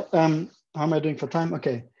 Now, how am I doing for time?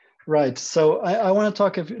 Okay, right. So I want to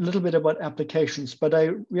talk a little bit about applications, but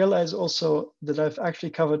I realize also that I've actually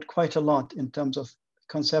covered quite a lot in terms of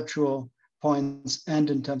conceptual points and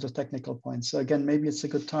in terms of technical points. So again, maybe it's a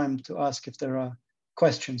good time to ask if there are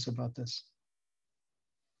questions about this.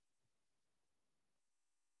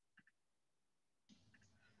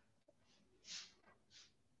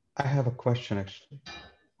 I have a question, actually.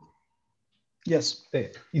 Yes.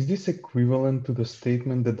 Is this equivalent to the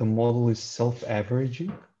statement that the model is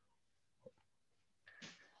self-averaging?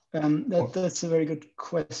 That's a very good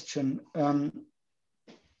question.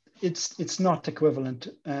 It's not equivalent,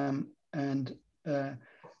 and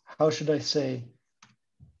how should I say?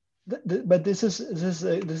 But this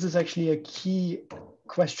is actually a key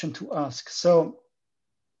question to ask. So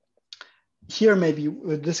here, maybe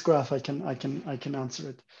with this graph, I can answer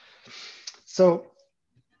it. So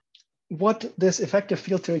what this effective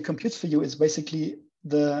field theory computes for you is basically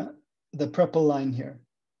the purple line here.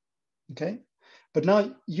 Okay, but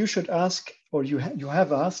now you should ask, or you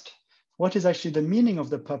have asked, what is actually the meaning of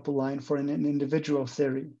the purple line for an individual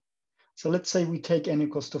theory? So let's say we take n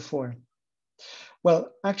equals to 4.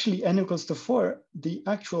 Well, actually, n equals to 4, the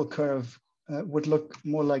actual curve would look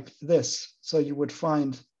more like this. So you would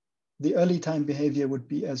find the early time behavior would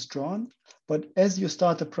be as drawn, but as you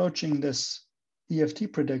start approaching this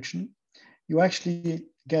EFT prediction, you actually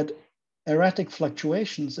get erratic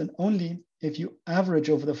fluctuations, and only if you average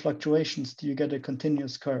over the fluctuations do you get a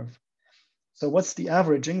continuous curve. So what's the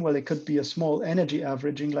averaging? Well, it could be a small energy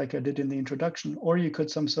averaging like I did in the introduction, or you could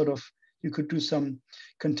do some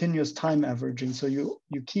continuous time averaging. So you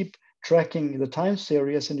keep tracking the time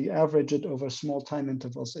series and you average it over small time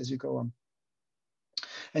intervals as you go on.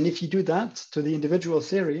 And if you do that to the individual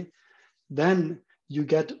theory, then you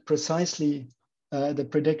get precisely the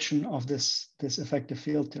prediction of this effective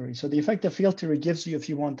field theory. So the effective field theory gives you, if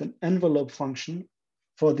you want, an envelope function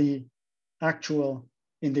for the actual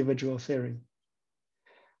individual theory,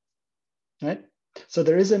 right? So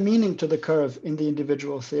there is a meaning to the curve in the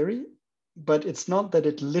individual theory, but it's not that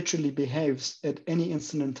it literally behaves at any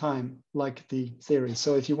instant in time like the theory.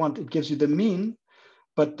 So if you want, it gives you the mean,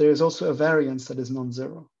 but there is also a variance that is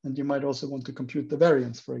non-zero. And you might also want to compute the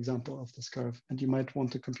variance, for example, of this curve. And you might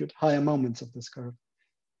want to compute higher moments of this curve.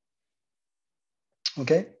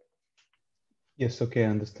 Okay? Yes, okay, I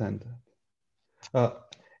understand that.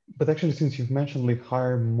 But actually, since you've mentioned like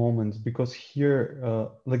higher moments, because here,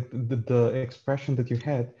 like the expression that you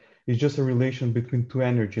had is just a relation between two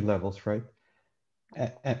energy levels, right?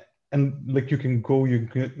 And like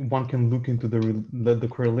one can look into the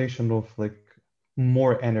correlation of like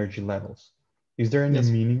more energy levels. Is there any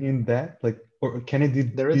meaning in that? Like, or can it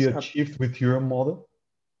be achieved with your model?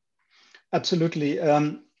 Absolutely.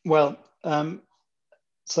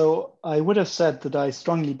 So I would have said that I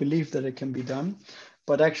strongly believe that it can be done,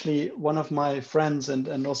 but actually one of my friends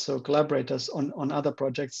and also collaborators on other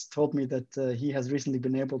projects told me that he has recently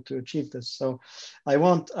been able to achieve this. So I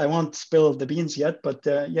won't spill the beans yet, but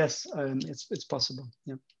yes, it's possible.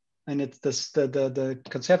 Yeah, and it's the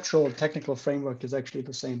conceptual technical framework is actually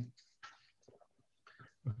the same.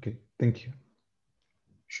 Okay, thank you.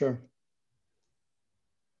 Sure.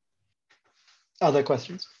 Other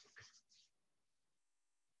questions?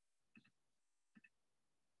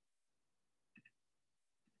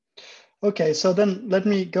 Okay, so then let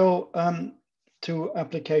me go to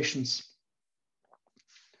applications.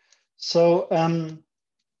 So I'm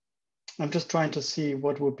just trying to see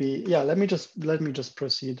what would be. Yeah, let me just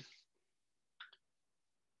proceed.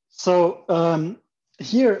 So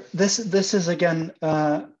here, this is again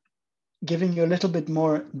giving you a little bit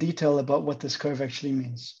more detail about what this curve actually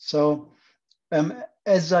means. So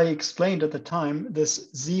as I explained at the time,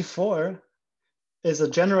 this Z4 is a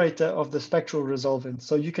generator of the spectral resolvent.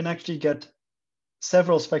 So you can actually get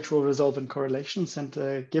several spectral resolvent correlations. And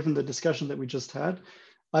given the discussion that we just had,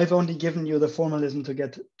 I've only given you the formalism to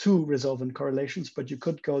get 2 resolvent correlations, but you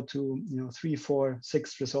could go to 3, 4,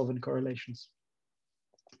 6 resolvent correlations.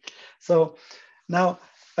 So now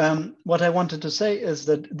what I wanted to say is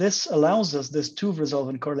that this 2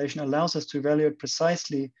 resolvent correlation allows us to evaluate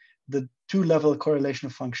precisely the 2-level correlation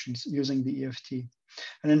of functions using the EFT.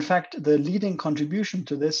 And in fact, the leading contribution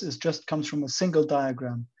to this comes from a single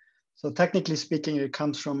diagram. So technically speaking, it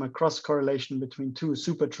comes from a cross correlation between 2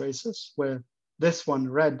 super traces, where this one,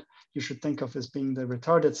 red, you should think of as being the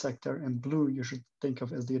retarded sector, and blue you should think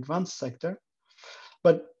of as the advanced sector.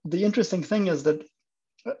 But the interesting thing is that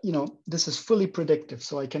this is fully predictive.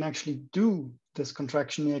 So I can actually do this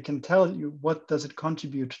contraction here can tell you what does it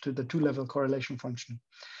contribute to the two-level correlation function.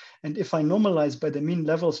 And if I normalize by the mean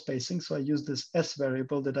level spacing, so I use this S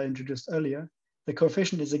variable that I introduced earlier, the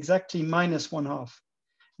coefficient is exactly -1/2.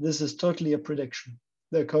 This is totally a prediction.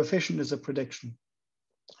 The coefficient is a prediction.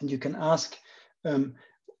 And you can ask,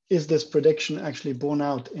 is this prediction actually borne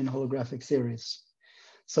out in holographic series?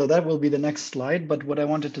 So that will be the next slide. But what I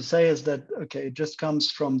wanted to say is that, okay, it just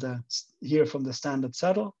comes from from the standard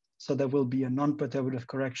saddle. So there will be a non-perturbative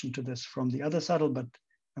correction to this from the other saddle, but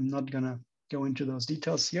I'm not gonna go into those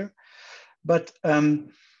details here. But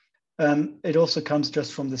it also comes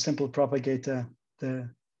just from the simple propagator, the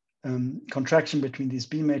contraction between these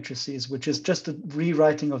B matrices, which is just a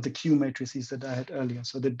rewriting of the Q matrices that I had earlier.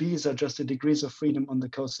 So the B's are just the degrees of freedom on the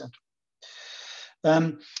coset.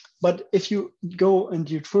 But if you go and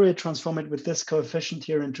you Fourier transform it with this coefficient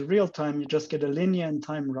here into real time, you just get a linear in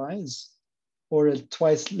time rise or a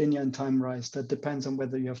twice linear in time rise. That depends on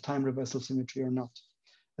whether you have time reversal symmetry or not.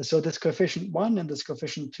 And so this coefficient 1 and this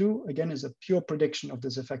coefficient 2, again, is a pure prediction of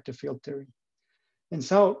this effective field theory. And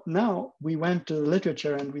so now we went to the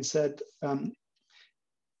literature and we said,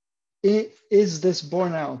 is this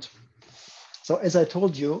borne out? So as I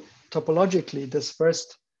told you, topologically, this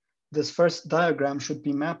first diagram should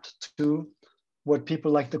be mapped to what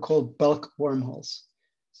people like to call bulk wormholes.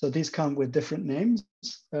 So these come with different names.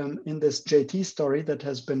 In this JT story that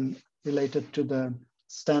has been related to the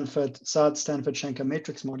Stanford-Schenker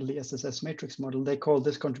matrix model, the SSS matrix model, they call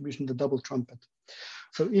this contribution the double trumpet.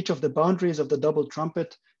 So each of the boundaries of the double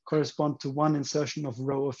trumpet correspond to one insertion of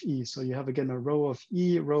rho of E. So you have again a rho of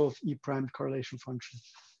E primed correlation function.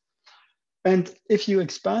 And if you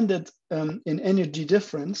expand it in energy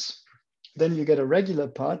difference, then you get a regular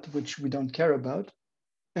part, which we don't care about.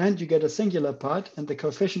 And you get a singular part, and the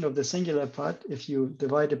coefficient of the singular part, if you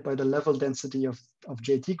divide it by the level density of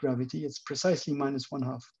JT gravity, it's precisely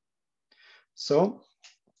 -1/2. So,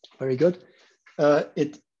 very good.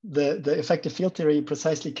 The effective field theory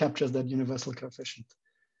precisely captures that universal coefficient.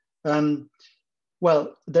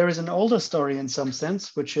 Well, there is an older story in some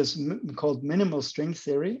sense, which is called minimal string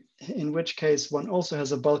theory, in which case one also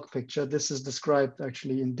has a bulk picture. This is described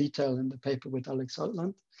actually in detail in the paper with Alex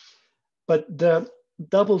Altland. But the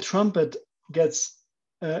double trumpet gets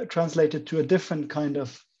translated to a different kind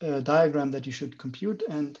of diagram that you should compute.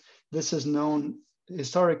 And this is known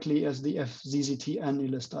historically as the FZZT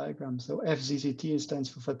annulus diagram. So FZZT stands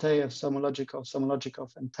for Fateev,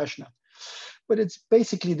 Samologikov, and Teschner. But it's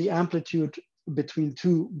basically the amplitude between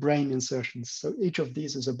two brane insertions. So each of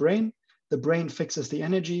these is a brane. The brane fixes the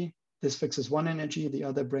energy. This fixes one energy. The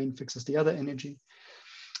other brane fixes the other energy.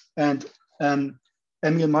 And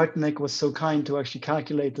Emil Martinek was so kind to actually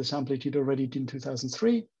calculate this amplitude already in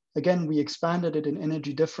 2003. Again, we expanded it in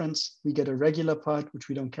energy difference. We get a regular part, which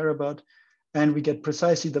we don't care about. And we get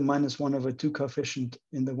precisely the -1/2 coefficient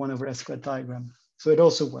in the 1/s² diagram. So it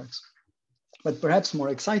also works. But perhaps more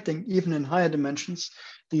exciting, even in higher dimensions,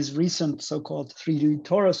 these recent so-called 3D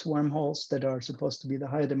torus wormholes that are supposed to be the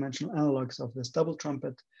higher dimensional analogs of this double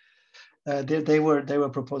trumpet, they were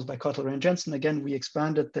proposed by Kotler and Jensen. Again, we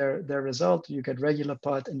expanded their result. You get regular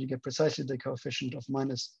part and you get precisely the coefficient of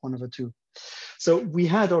 -1/2. So we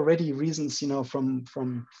had already reasons,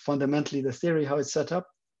 from fundamentally the theory, how it's set up,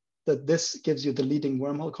 that this gives you the leading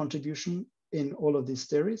wormhole contribution in all of these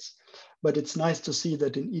theories. But it's nice to see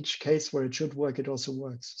that in each case where it should work, it also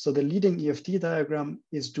works. So the leading EFT diagram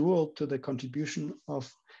is dual to the contribution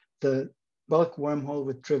of the bulk wormhole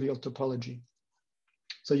with trivial topology.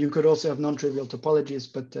 So you could also have non-trivial topologies,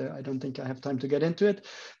 but I don't think I have time to get into it.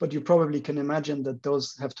 But you probably can imagine that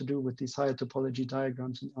those have to do with these higher topology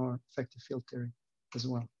diagrams in our effective field theory as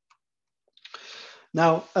well.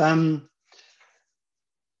 Now,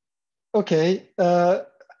 okay,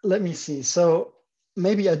 let me see. So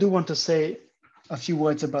maybe I do want to say a few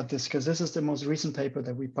words about this because this is the most recent paper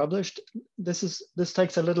that we published. This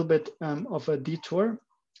takes a little bit of a detour,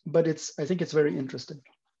 but I think it's very interesting.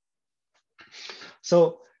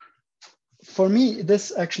 So for me,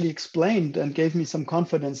 this actually explained and gave me some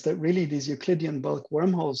confidence that really these Euclidean bulk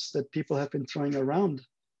wormholes that people have been throwing around,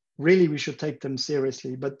 really we should take them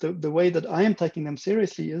seriously. But the way that I am taking them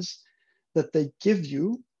seriously is that they give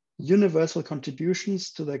you universal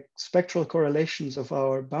contributions to the spectral correlations of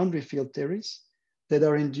our boundary field theories that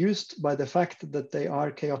are induced by the fact that they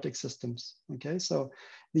are chaotic systems. Okay, so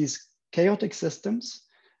these chaotic systems,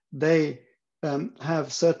 they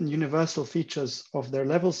have certain universal features of their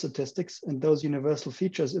level statistics, and those universal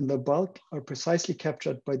features in the bulk are precisely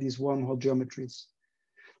captured by these wormhole geometries.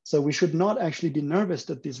 So we should not actually be nervous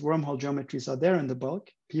that these wormhole geometries are there in the bulk.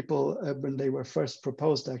 People, when they were first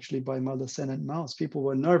proposed actually by Mulder-Sen and Maus, people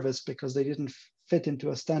were nervous because they didn't fit into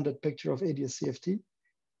a standard picture of ADS-CFT,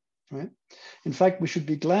 right? In fact, we should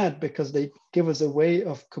be glad because they give us a way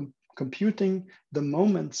of computing the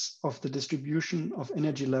moments of the distribution of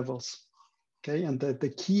energy levels, okay? And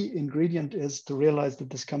the key ingredient is to realize that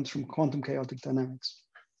this comes from quantum chaotic dynamics.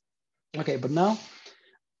 Okay, but now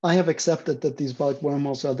I have accepted that these bulk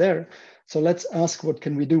wormholes are there. So let's ask, what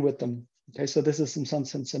can we do with them? Okay, so this is in some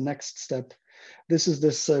sense the next step. This is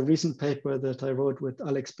this recent paper that I wrote with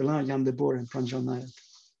Alex Belin, Jan de Boer, and Pranjal Nayak.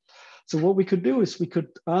 So what we could do is we could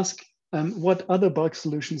ask what other bulk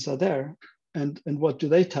solutions are there and what do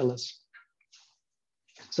they tell us?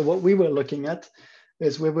 So what we were looking at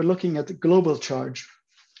is we were looking at the global charge.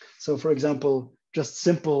 So for example, just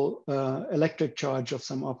simple electric charge of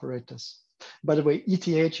some operators. By the way, ETH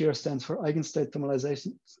here stands for eigenstate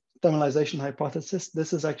thermalization hypothesis.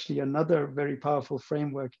 This is actually another very powerful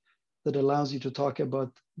framework that allows you to talk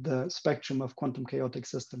about the spectrum of quantum chaotic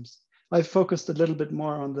systems. I've focused a little bit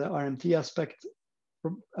more on the RMT aspect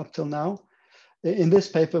up till now. In this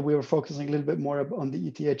paper, we were focusing a little bit more on the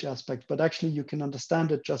ETH aspect, but actually you can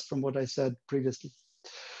understand it just from what I said previously.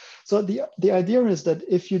 So the idea is that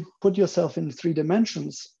if you put yourself in 3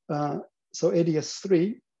 dimensions, so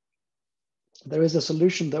ADS3, there is a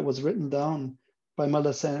solution that was written down by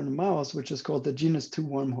Mulder-Sen and Maus, which is called the genus 2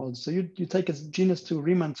 wormhole. So you take a genus 2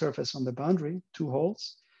 Riemann surface on the boundary, 2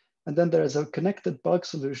 holes, and then there is a connected bulk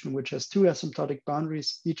solution which has 2 asymptotic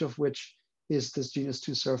boundaries, each of which is this genus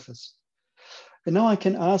 2 surface. And now I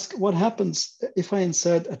can ask, what happens if I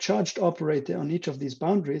insert a charged operator on each of these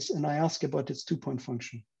boundaries and I ask about its 2-point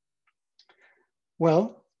function?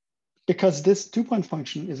 Well, because this 2-point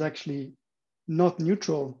function is actually not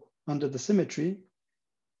neutral under the symmetry,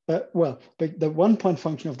 but the 1-point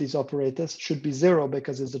function of these operators should be 0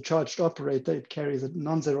 because it's a charged operator. It carries a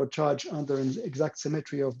non-zero charge under an exact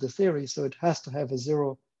symmetry of the theory. So it has to have a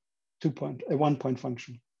 1-point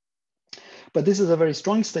function. But this is a very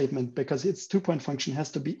strong statement because its 2-point function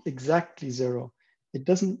has to be exactly 0.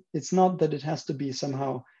 It's not that it has to be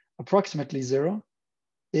somehow approximately 0.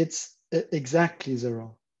 It's exactly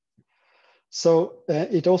 0. So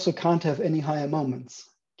it also can't have any higher moments.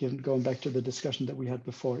 Going back to the discussion that we had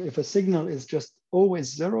before. If a signal is just always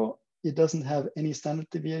 0, it doesn't have any standard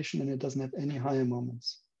deviation and it doesn't have any higher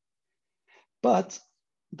moments. But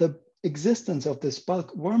the existence of this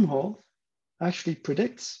bulk wormhole actually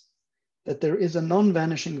predicts that there is a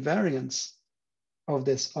non-vanishing variance of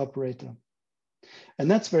this operator. And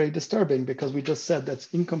that's very disturbing because we just said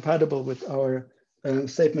that's incompatible with our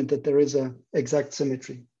statement that there is an exact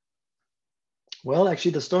symmetry. Well,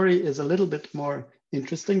 actually the story is a little bit more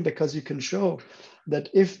interesting because you can show that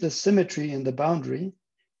if the symmetry in the boundary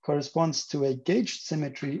corresponds to a gauged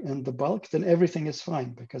symmetry in the bulk, then everything is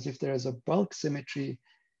fine. Because if there is a bulk symmetry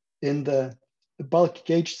in the bulk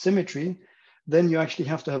gauged symmetry, then you actually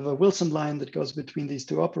have to have a Wilson line that goes between these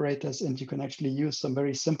 2 operators, and you can actually use some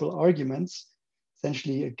very simple arguments,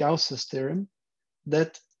 essentially a Gauss's theorem,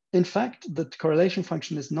 that in fact, the correlation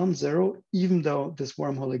function is non-zero, even though this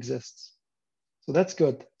wormhole exists. So that's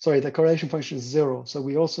good. Sorry, the correlation function is 0. So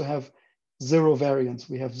we also have 0 variance.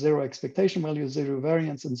 We have 0 expectation value, 0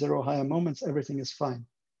 variance, and 0 higher moments. Everything is fine.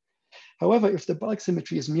 However, if the bulk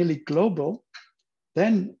symmetry is merely global,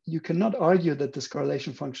 then you cannot argue that this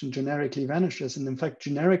correlation function generically vanishes. And in fact,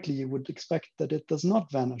 generically, you would expect that it does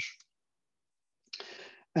not vanish.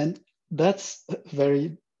 And that's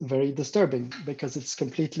very, very disturbing because it's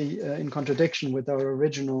completely in contradiction with our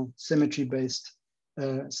original symmetry-based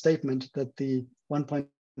statement that the 1-point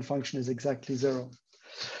function is exactly 0.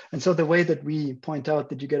 And so the way that we point out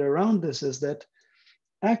that you get around this is that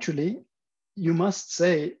actually you must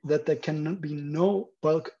say that there can be no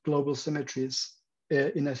bulk global symmetries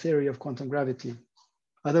in a theory of quantum gravity.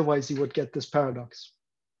 Otherwise you would get this paradox.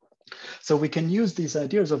 So we can use these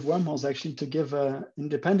ideas of wormholes actually to give an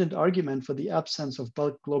independent argument for the absence of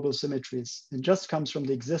bulk global symmetries. It just comes from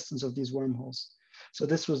the existence of these wormholes. So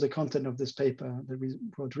this was the content of this paper that we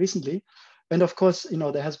wrote recently. And of course,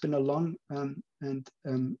 there has been a long and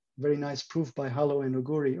very nice proof by Hallow and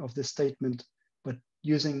Oguri of this statement, but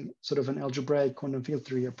using sort of an algebraic quantum field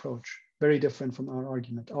theory approach, very different from our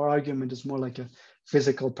argument. Our argument is more like a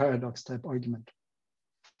physical paradox type argument.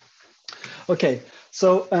 Okay,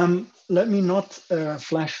 so let me not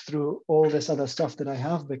flash through all this other stuff that I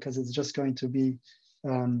have because it's just going to be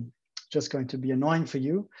annoying for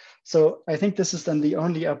you. So I think this is then the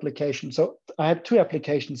only application. So I have 2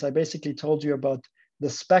 applications. I basically told you about the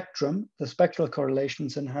spectrum, the spectral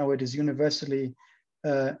correlations and how it is universally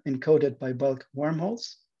encoded by bulk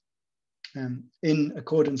wormholes. in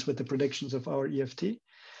accordance with the predictions of our EFT.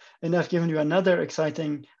 And I've given you another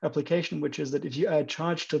exciting application, which is that if you add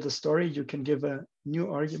charge to the story, you can give a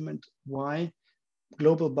new argument why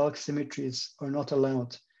global bulk symmetries are not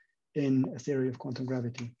allowed in a theory of quantum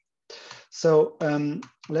gravity. So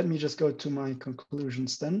let me just go to my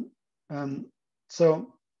conclusions then.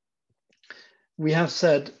 So we have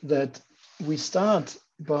said that we start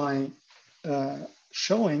by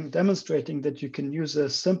demonstrating that you can use a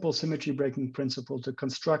simple symmetry breaking principle to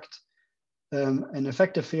construct an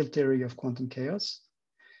effective field theory of quantum chaos.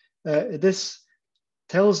 This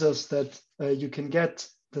tells us that you can get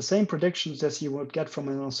the same predictions as you would get from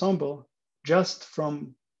an ensemble just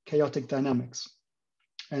from chaotic dynamics.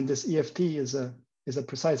 And this EFT is a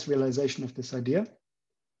precise realization of this idea.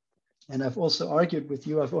 And I've also argued with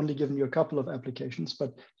you, I've only given you a couple of applications,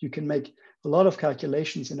 but you can make a lot of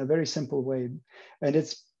calculations in a very simple way. And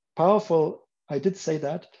it's powerful, I did say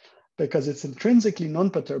that, because it's intrinsically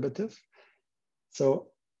non-perturbative. So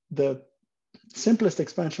the simplest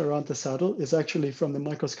expansion around the saddle is actually, from the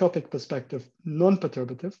microscopic perspective,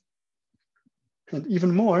 non-perturbative. And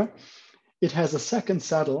even more, it has a second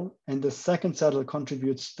saddle, and the second saddle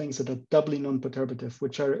contributes things that are doubly non-perturbative,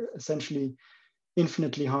 which are essentially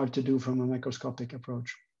infinitely hard to do from a microscopic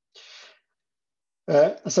approach.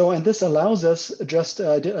 And this allows us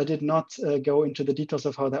I did not go into the details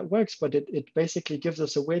of how that works, but it basically gives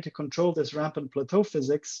us a way to control this rampant plateau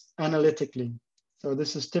physics analytically. So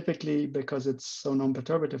this is typically, because it's so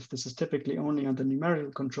non-perturbative, this is typically only under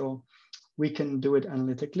numerical control. We can do it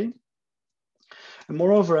analytically. And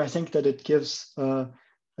moreover, I think that it gives a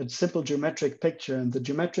simple geometric picture, and the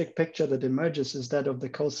geometric picture that emerges is that of the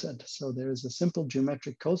coset. So there is a simple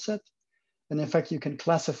geometric coset, and in fact, you can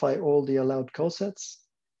classify all the allowed cosets,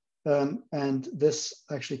 and this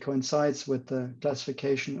actually coincides with the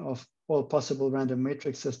classification of all possible random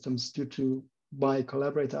matrix systems due to my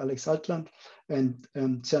collaborator Alex Altland and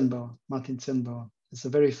Martin Zirnbauer. It's a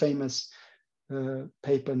very famous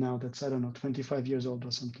paper now that's, I don't know, 25 years old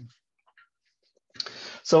or something.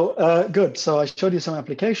 So good. So I showed you some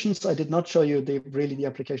applications. I did not show you really the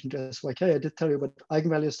application to SYK. I did tell you about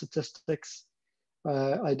eigenvalue statistics.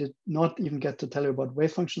 I did not even get to tell you about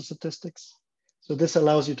wave function statistics. So this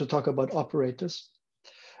allows you to talk about operators.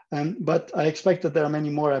 But I expect that there are many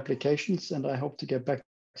more applications, and I hope to get back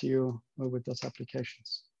to you with those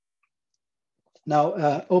applications.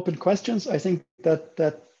 Now, open questions. I think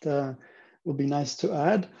that would be nice to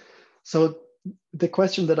add. So the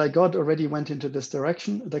question that I got already went into this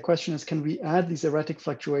direction. The question is, can we add these erratic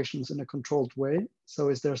fluctuations in a controlled way? So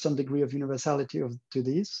is there some degree of universality to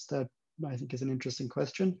these? That I think is an interesting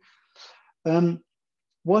question.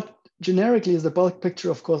 What generically is the bulk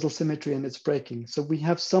picture of causal symmetry and its breaking? So we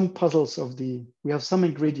have some puzzles we have some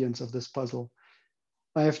ingredients of this puzzle.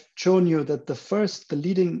 I have shown you that the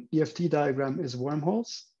leading EFT diagram is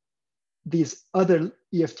wormholes. These other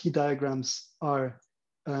EFT diagrams are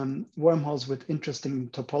wormholes with interesting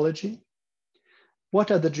topology.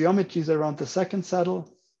 What are the geometries around the second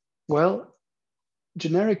saddle? Well,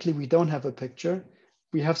 generically, we don't have a picture.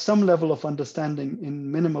 We have some level of understanding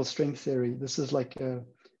in minimal string theory. This is like a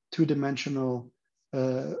two-dimensional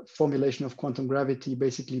formulation of quantum gravity,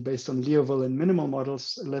 basically based on Liouville and minimal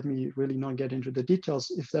models. Let me really not get into the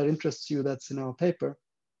details. If that interests you, that's in our paper.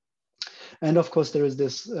 And of course, there is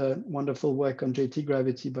this wonderful work on JT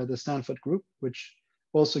gravity by the Stanford group, which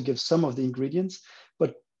also gives some of the ingredients.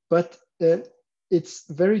 But it's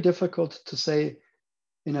very difficult to say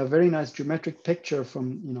in a very nice geometric picture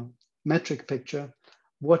from, metric picture,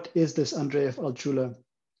 what is this Andreev-Altshuler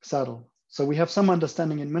saddle? So we have some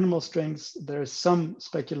understanding in minimal strings. There is some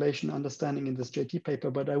speculation understanding in this JT paper,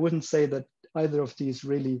 but I wouldn't say that either of these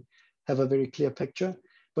really have a very clear picture.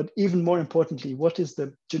 But even more importantly, what is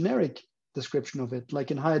the generic description of it,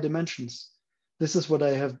 like in higher dimensions? This is what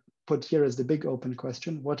I have put here as the big open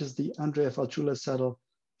question. What is the Andreev-Altshuler saddle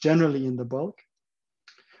generally in the bulk?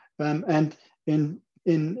 And in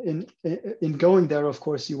going there, of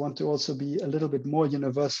course, you want to also be a little bit more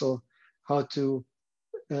universal, how to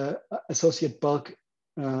associate bulk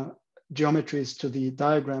geometries to the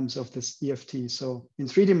diagrams of this EFT. So in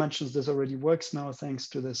 3 dimensions, this already works now, thanks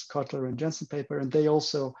to this Kotler and Jensen paper. And they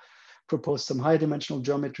also propose some high dimensional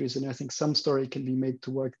geometries. And I think some story can be made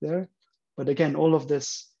to work there. But again, all of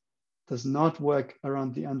this does not work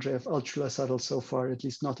around the Andreev-Altshuler saddle so far, at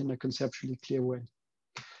least not in a conceptually clear way.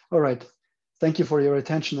 All right. Thank you for your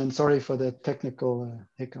attention, and sorry for the technical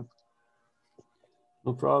hiccup.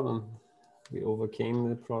 No problem. We overcame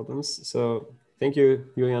the problems. So thank you,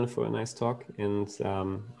 Julian, for a nice talk and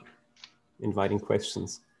inviting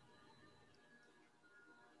questions.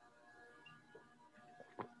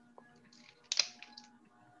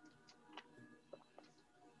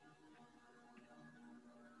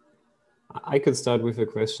 I could start with a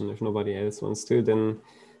question if nobody else wants to. Then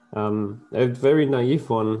a very naive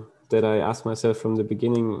one that I asked myself from the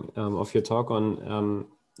beginning of your talk on,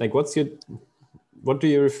 like, what do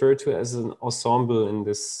you refer to as an ensemble in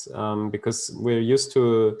this? Because we're used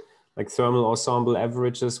to like thermal ensemble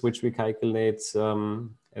averages, which we calculate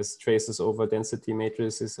as traces over density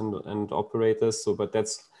matrices and operators. So, but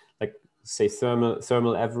that's like, say,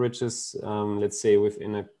 thermal averages, let's say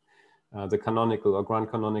within the canonical or grand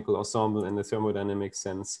canonical ensemble in the thermodynamic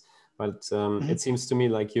sense. But it seems to me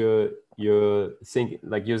like you're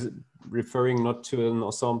referring not to an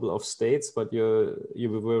ensemble of states, but you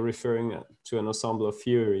were referring to an ensemble of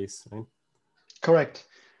theories, right? Correct.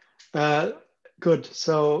 Good.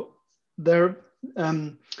 So there,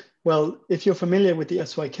 well, if you're familiar with the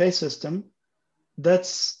SYK system,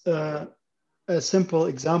 that's a simple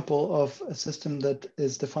example of a system that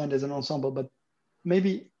is defined as an ensemble. But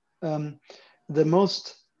maybe the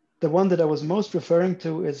one that I was most referring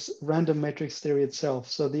to is random matrix theory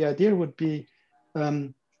itself. So the idea would be,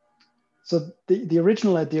 so the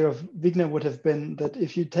original idea of Wigner would have been that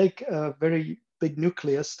if you take a very big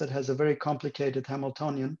nucleus that has a very complicated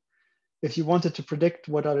Hamiltonian, if you wanted to predict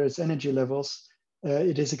what are its energy levels,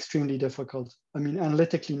 it is extremely difficult. I mean,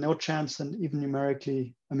 analytically, no chance, and even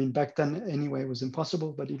numerically, I mean, back then anyway, it was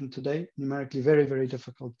impossible, but even today, numerically, very, very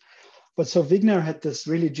difficult. But so Wigner had this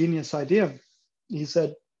really genius idea. He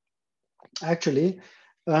said, actually,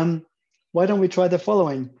 why don't we try the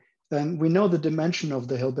following? We know the dimension of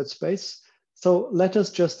the Hilbert space. So let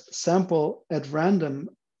us just sample at random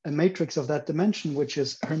a matrix of that dimension, which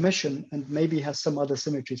is Hermitian and maybe has some other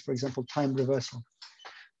symmetries, for example, time reversal.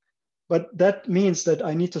 But that means that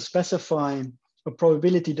I need to specify a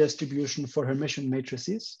probability distribution for Hermitian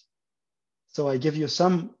matrices. So I give you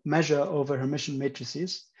some measure over Hermitian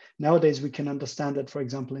matrices. Nowadays, we can understand that, for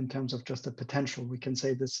example, in terms of just a potential. We can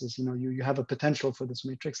say this is, you have a potential for this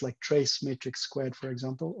matrix, like trace matrix squared, for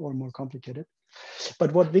example, or more complicated.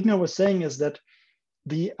 But what Wigner was saying is that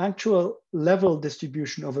the actual level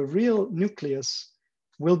distribution of a real nucleus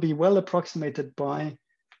will be well approximated by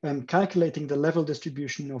calculating the level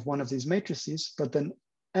distribution of one of these matrices, but then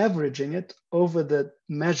averaging it over the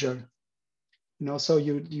measure. So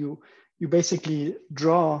you basically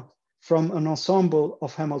draw from an ensemble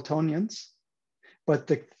of Hamiltonians, but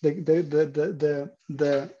the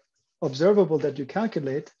observable that you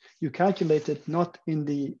calculate it not in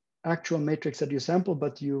the actual matrix that you sample,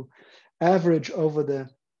 but you average over the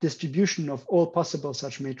distribution of all possible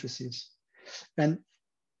such matrices. And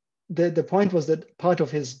the point was that part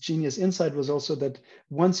of his genius insight was also that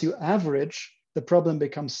once you average, the problem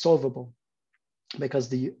becomes solvable, because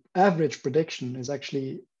the average prediction is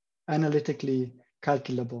actually analytically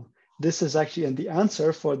calculable. This is actually, and the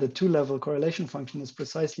answer for the two-level correlation function is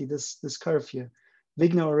precisely this curve here.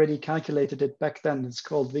 Wigner already calculated it back then. It's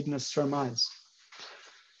called Wigner's surmise.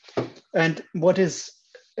 And what is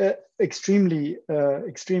extremely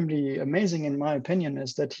amazing, in my opinion,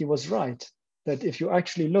 is that he was right. That if you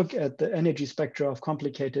actually look at the energy spectra of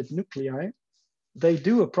complicated nuclei, they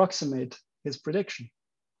do approximate his prediction.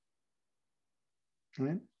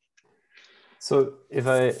 Right? So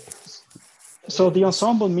the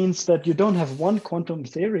ensemble means that you don't have one quantum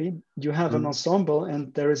theory, you have an ensemble,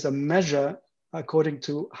 and there is a measure according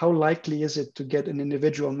to how likely is it to get an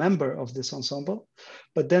individual member of this ensemble.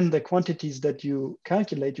 But then the quantities that you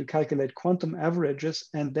calculate quantum averages,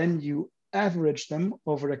 and then you average them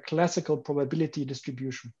over a classical probability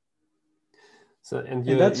distribution. So, and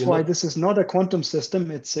that's why this is not a quantum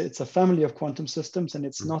system. It's a family of quantum systems, and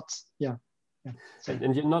it's not, yeah.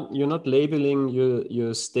 And you're not labeling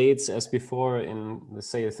your states as before in, let's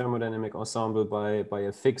say, a thermodynamic ensemble by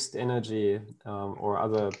a fixed energy or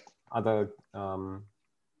other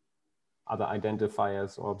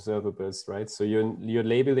identifiers or observables, right? So you're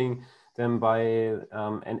labeling them by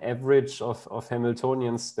an average of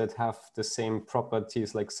Hamiltonians that have the same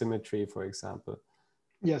properties, like symmetry, for example.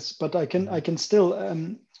 Yes, but I can still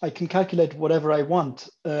I can calculate whatever I want.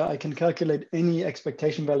 I can calculate any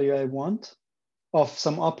expectation value I want of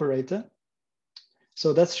some operator.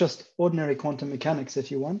 So that's just ordinary quantum mechanics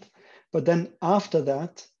if you want. But then after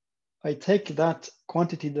that, I take that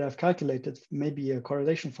quantity that I've calculated, maybe a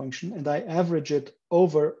correlation function, and I average it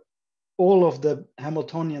over all of the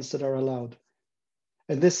Hamiltonians that are allowed.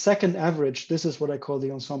 And this second average, this is what I call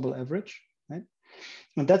the ensemble average, right?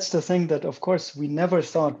 And that's the thing that, of course, we never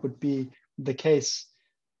thought would be the case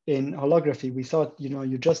in holography. We thought,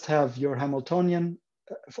 you just have your Hamiltonian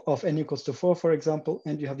of n equals to 4, for example,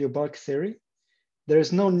 and you have your bulk theory. There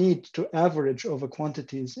is no need to average over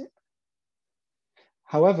quantities.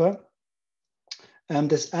 However,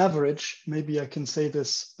 this average, maybe I can say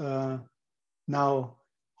this Now,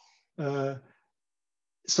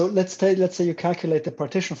 so let's say you calculate the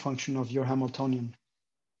partition function of your Hamiltonian.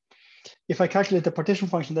 If I calculate the partition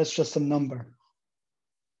function, that's just a number.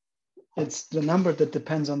 It's the number that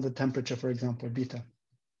depends on the temperature, for example, beta.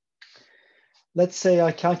 Let's say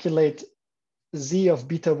I calculate z of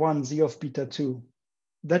beta 1, z of beta 2.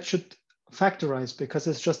 That should factorize because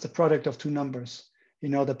it's just the product of two numbers. You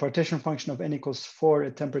know, the partition function of n equals 4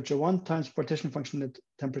 at temperature 1 times partition function at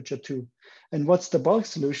temperature 2. And what's the bulk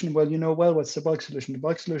solution? Well, you know well what's the bulk solution. The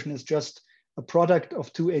bulk solution is just a product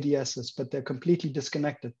of two ADSs, but they're completely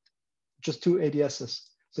disconnected. Just two ADSs.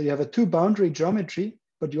 So you have a two boundary geometry,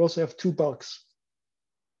 but you also have two bulks.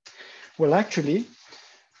 Well, actually,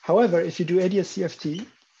 however, if you do ADS CFT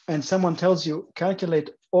and someone tells you calculate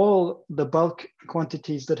all the bulk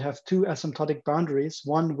quantities that have two asymptotic boundaries,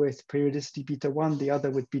 one with periodicity beta 1, the other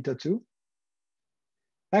with beta 2.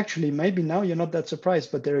 Actually, maybe now you're not that surprised,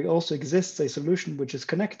 but there also exists a solution which is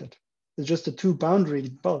connected. It's just a two boundary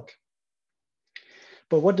bulk.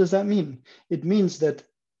 But what does that mean? It means that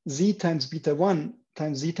z times beta 1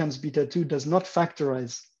 times z times beta 2 does not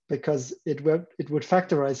factorize, because it would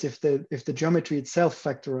factorize if the geometry itself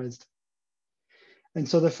factorized. And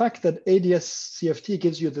so the fact that ADS CFT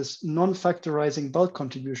gives you this non-factorizing bulk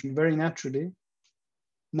contribution very naturally,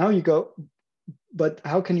 now you go, but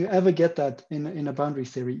how can you ever get that in a boundary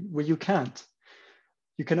theory? Well, you can't.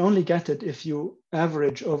 You can only get it if you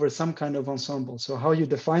average over some kind of ensemble. So how you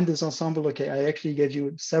define this ensemble, okay, I actually gave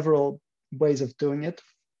you several ways of doing it.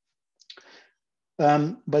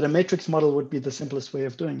 But a matrix model would be the simplest way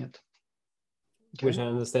of doing it. Okay. Which I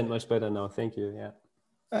understand much better now, thank you, yeah.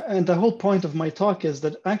 And the whole point of my talk is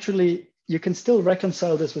that actually you can still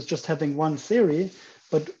reconcile this with just having one theory,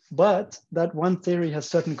 but that one theory has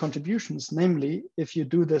certain contributions. Namely, if you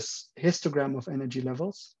do this histogram of energy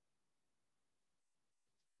levels,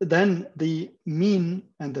 then the mean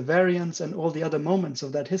and the variance and all the other moments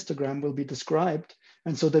of that histogram will be described.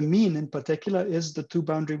 And so the mean in particular is the two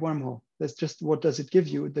boundary wormhole. That's just, what does it give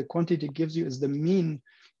you? The quantity it gives you is the mean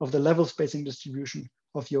of the level spacing distribution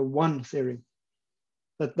of your one theory.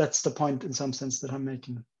 That's the point in some sense that I'm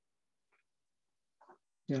making.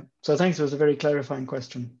 Yeah, so thanks, it was a very clarifying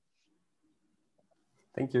question.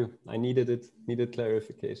 Thank you, I needed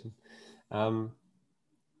clarification.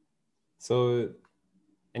 So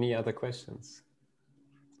any other questions?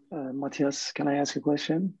 Matthias, can I ask a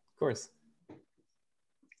question? Of course.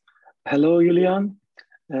 Hello, Julian.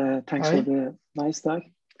 Thanks Hi. for the nice talk.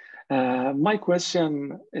 My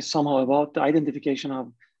question is somehow about the identification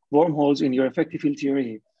of wormholes in your effective field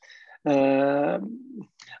theory. I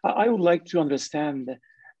would like to understand,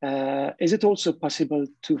 is it also possible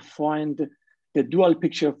to find the dual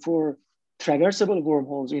picture for traversable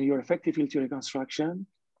wormholes in your effective field theory construction?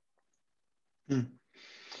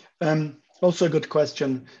 Also a good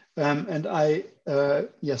question. And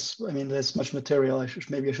yes, I mean, there's much material.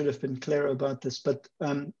 Maybe I should have been clearer about this, but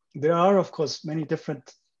there are, of course, many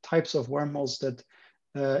different types of wormholes that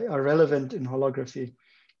are relevant in holography.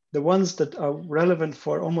 The ones that are relevant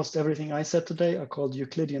for almost everything I said today are called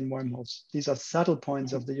Euclidean wormholes. These are saddle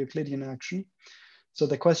points of the Euclidean action. So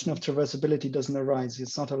the question of traversability doesn't arise.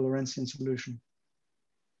 It's not a Lorentzian solution.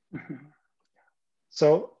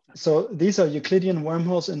 So these are Euclidean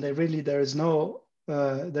wormholes, and they really, there is no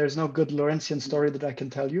good Lorentzian story that I can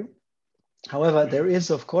tell you. However, there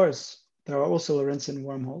are also Lorentzian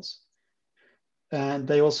wormholes. And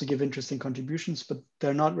they also give interesting contributions, but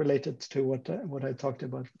they're not related to what I talked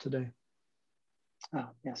about today. Oh,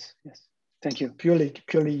 yes, yes. Thank you.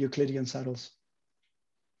 Purely Euclidean saddles.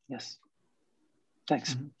 Yes.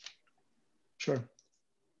 Thanks. Mm-hmm. Sure.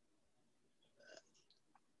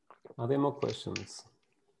 Are there more questions?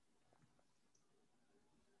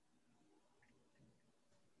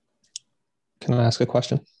 Can I ask a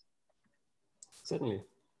question? Certainly.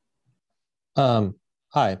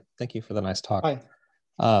 Hi, thank you for the nice talk. Hi.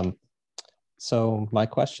 So my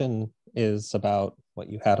question is about what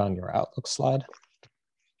you had on your Outlook slide.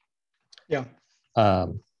 Yeah.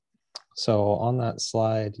 So on that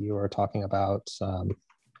slide, you were talking about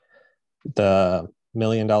the $1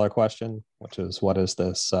 million question, which is, what is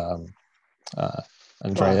this Andreev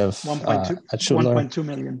 1.2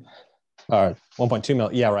 million. 1.2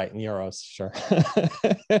 million, yeah, right, in euros, sure.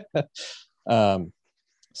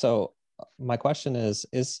 So my question is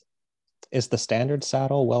the standard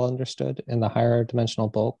saddle well understood in the higher dimensional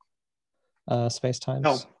bulk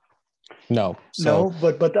spacetimes? No. So,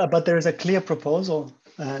 no, but there is a clear proposal.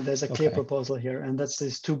 There's a clear proposal here, and that's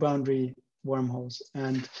these two boundary wormholes.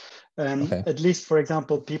 And at least, for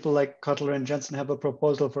example, people like Cutler and Jensen have a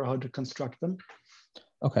proposal for how to construct them.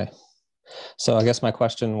 Okay. So I guess my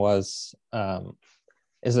question was,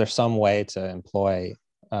 is there some way to employ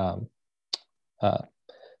all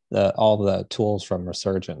the tools from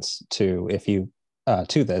Resurgence to, if you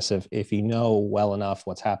know well enough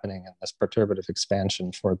what's happening in this perturbative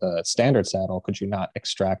expansion for the standard saddle, could you not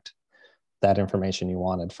extract that information you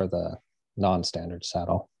wanted for the non-standard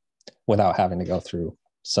saddle without having to go through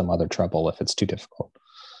some other trouble if it's too difficult?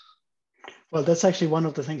 Well, that's actually one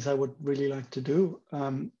of the things I would really like to do.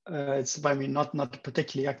 It's, I mean, not a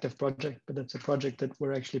particularly active project, but it's a project that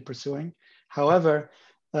we're actually pursuing. However,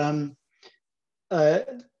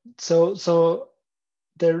 so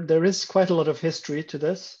there is quite a lot of history to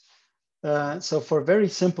this. So for very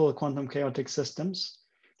simple quantum chaotic systems,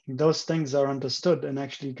 those things are understood and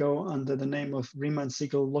actually go under the name of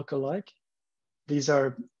Riemann-Siegel look-alike. These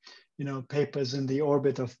are, papers in the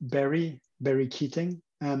orbit of Barry Keating,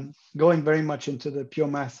 going very much into the pure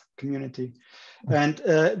math community. And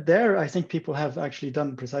there, I think people have actually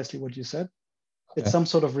done precisely what you said. It's some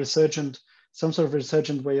sort of resurgent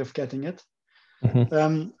way of getting it.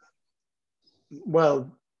 Mm-hmm.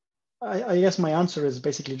 Well, I guess my answer is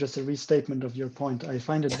basically just a restatement of your point. I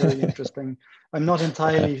find it very interesting. I'm not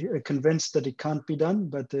entirely convinced that it can't be done,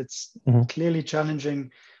 but it's clearly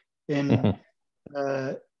challenging in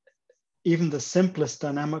even the simplest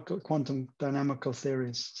quantum dynamical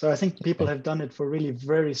theories. So I think people have done it for really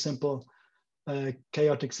very simple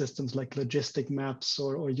chaotic systems like logistic maps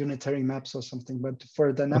or unitary maps or something. But for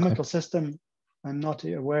a dynamical system, I'm not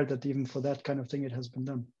aware that even for that kind of thing it has been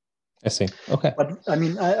done. I see. Okay. But I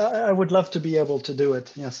mean, I would love to be able to do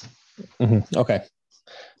it. Yes. Okay.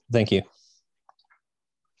 Thank you.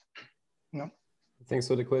 Yeah. Thanks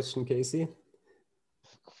for the question, Casey.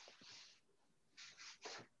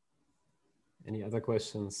 Any other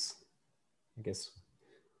questions? I guess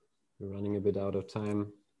we're running a bit out of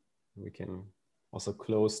time. We can also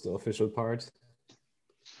close the official part.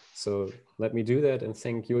 So let me do that and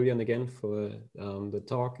thank Julian again for the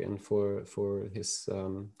talk and for his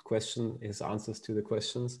his answers to the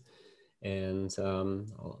questions. And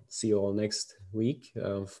I'll see you all next week.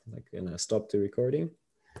 And I stop the recording.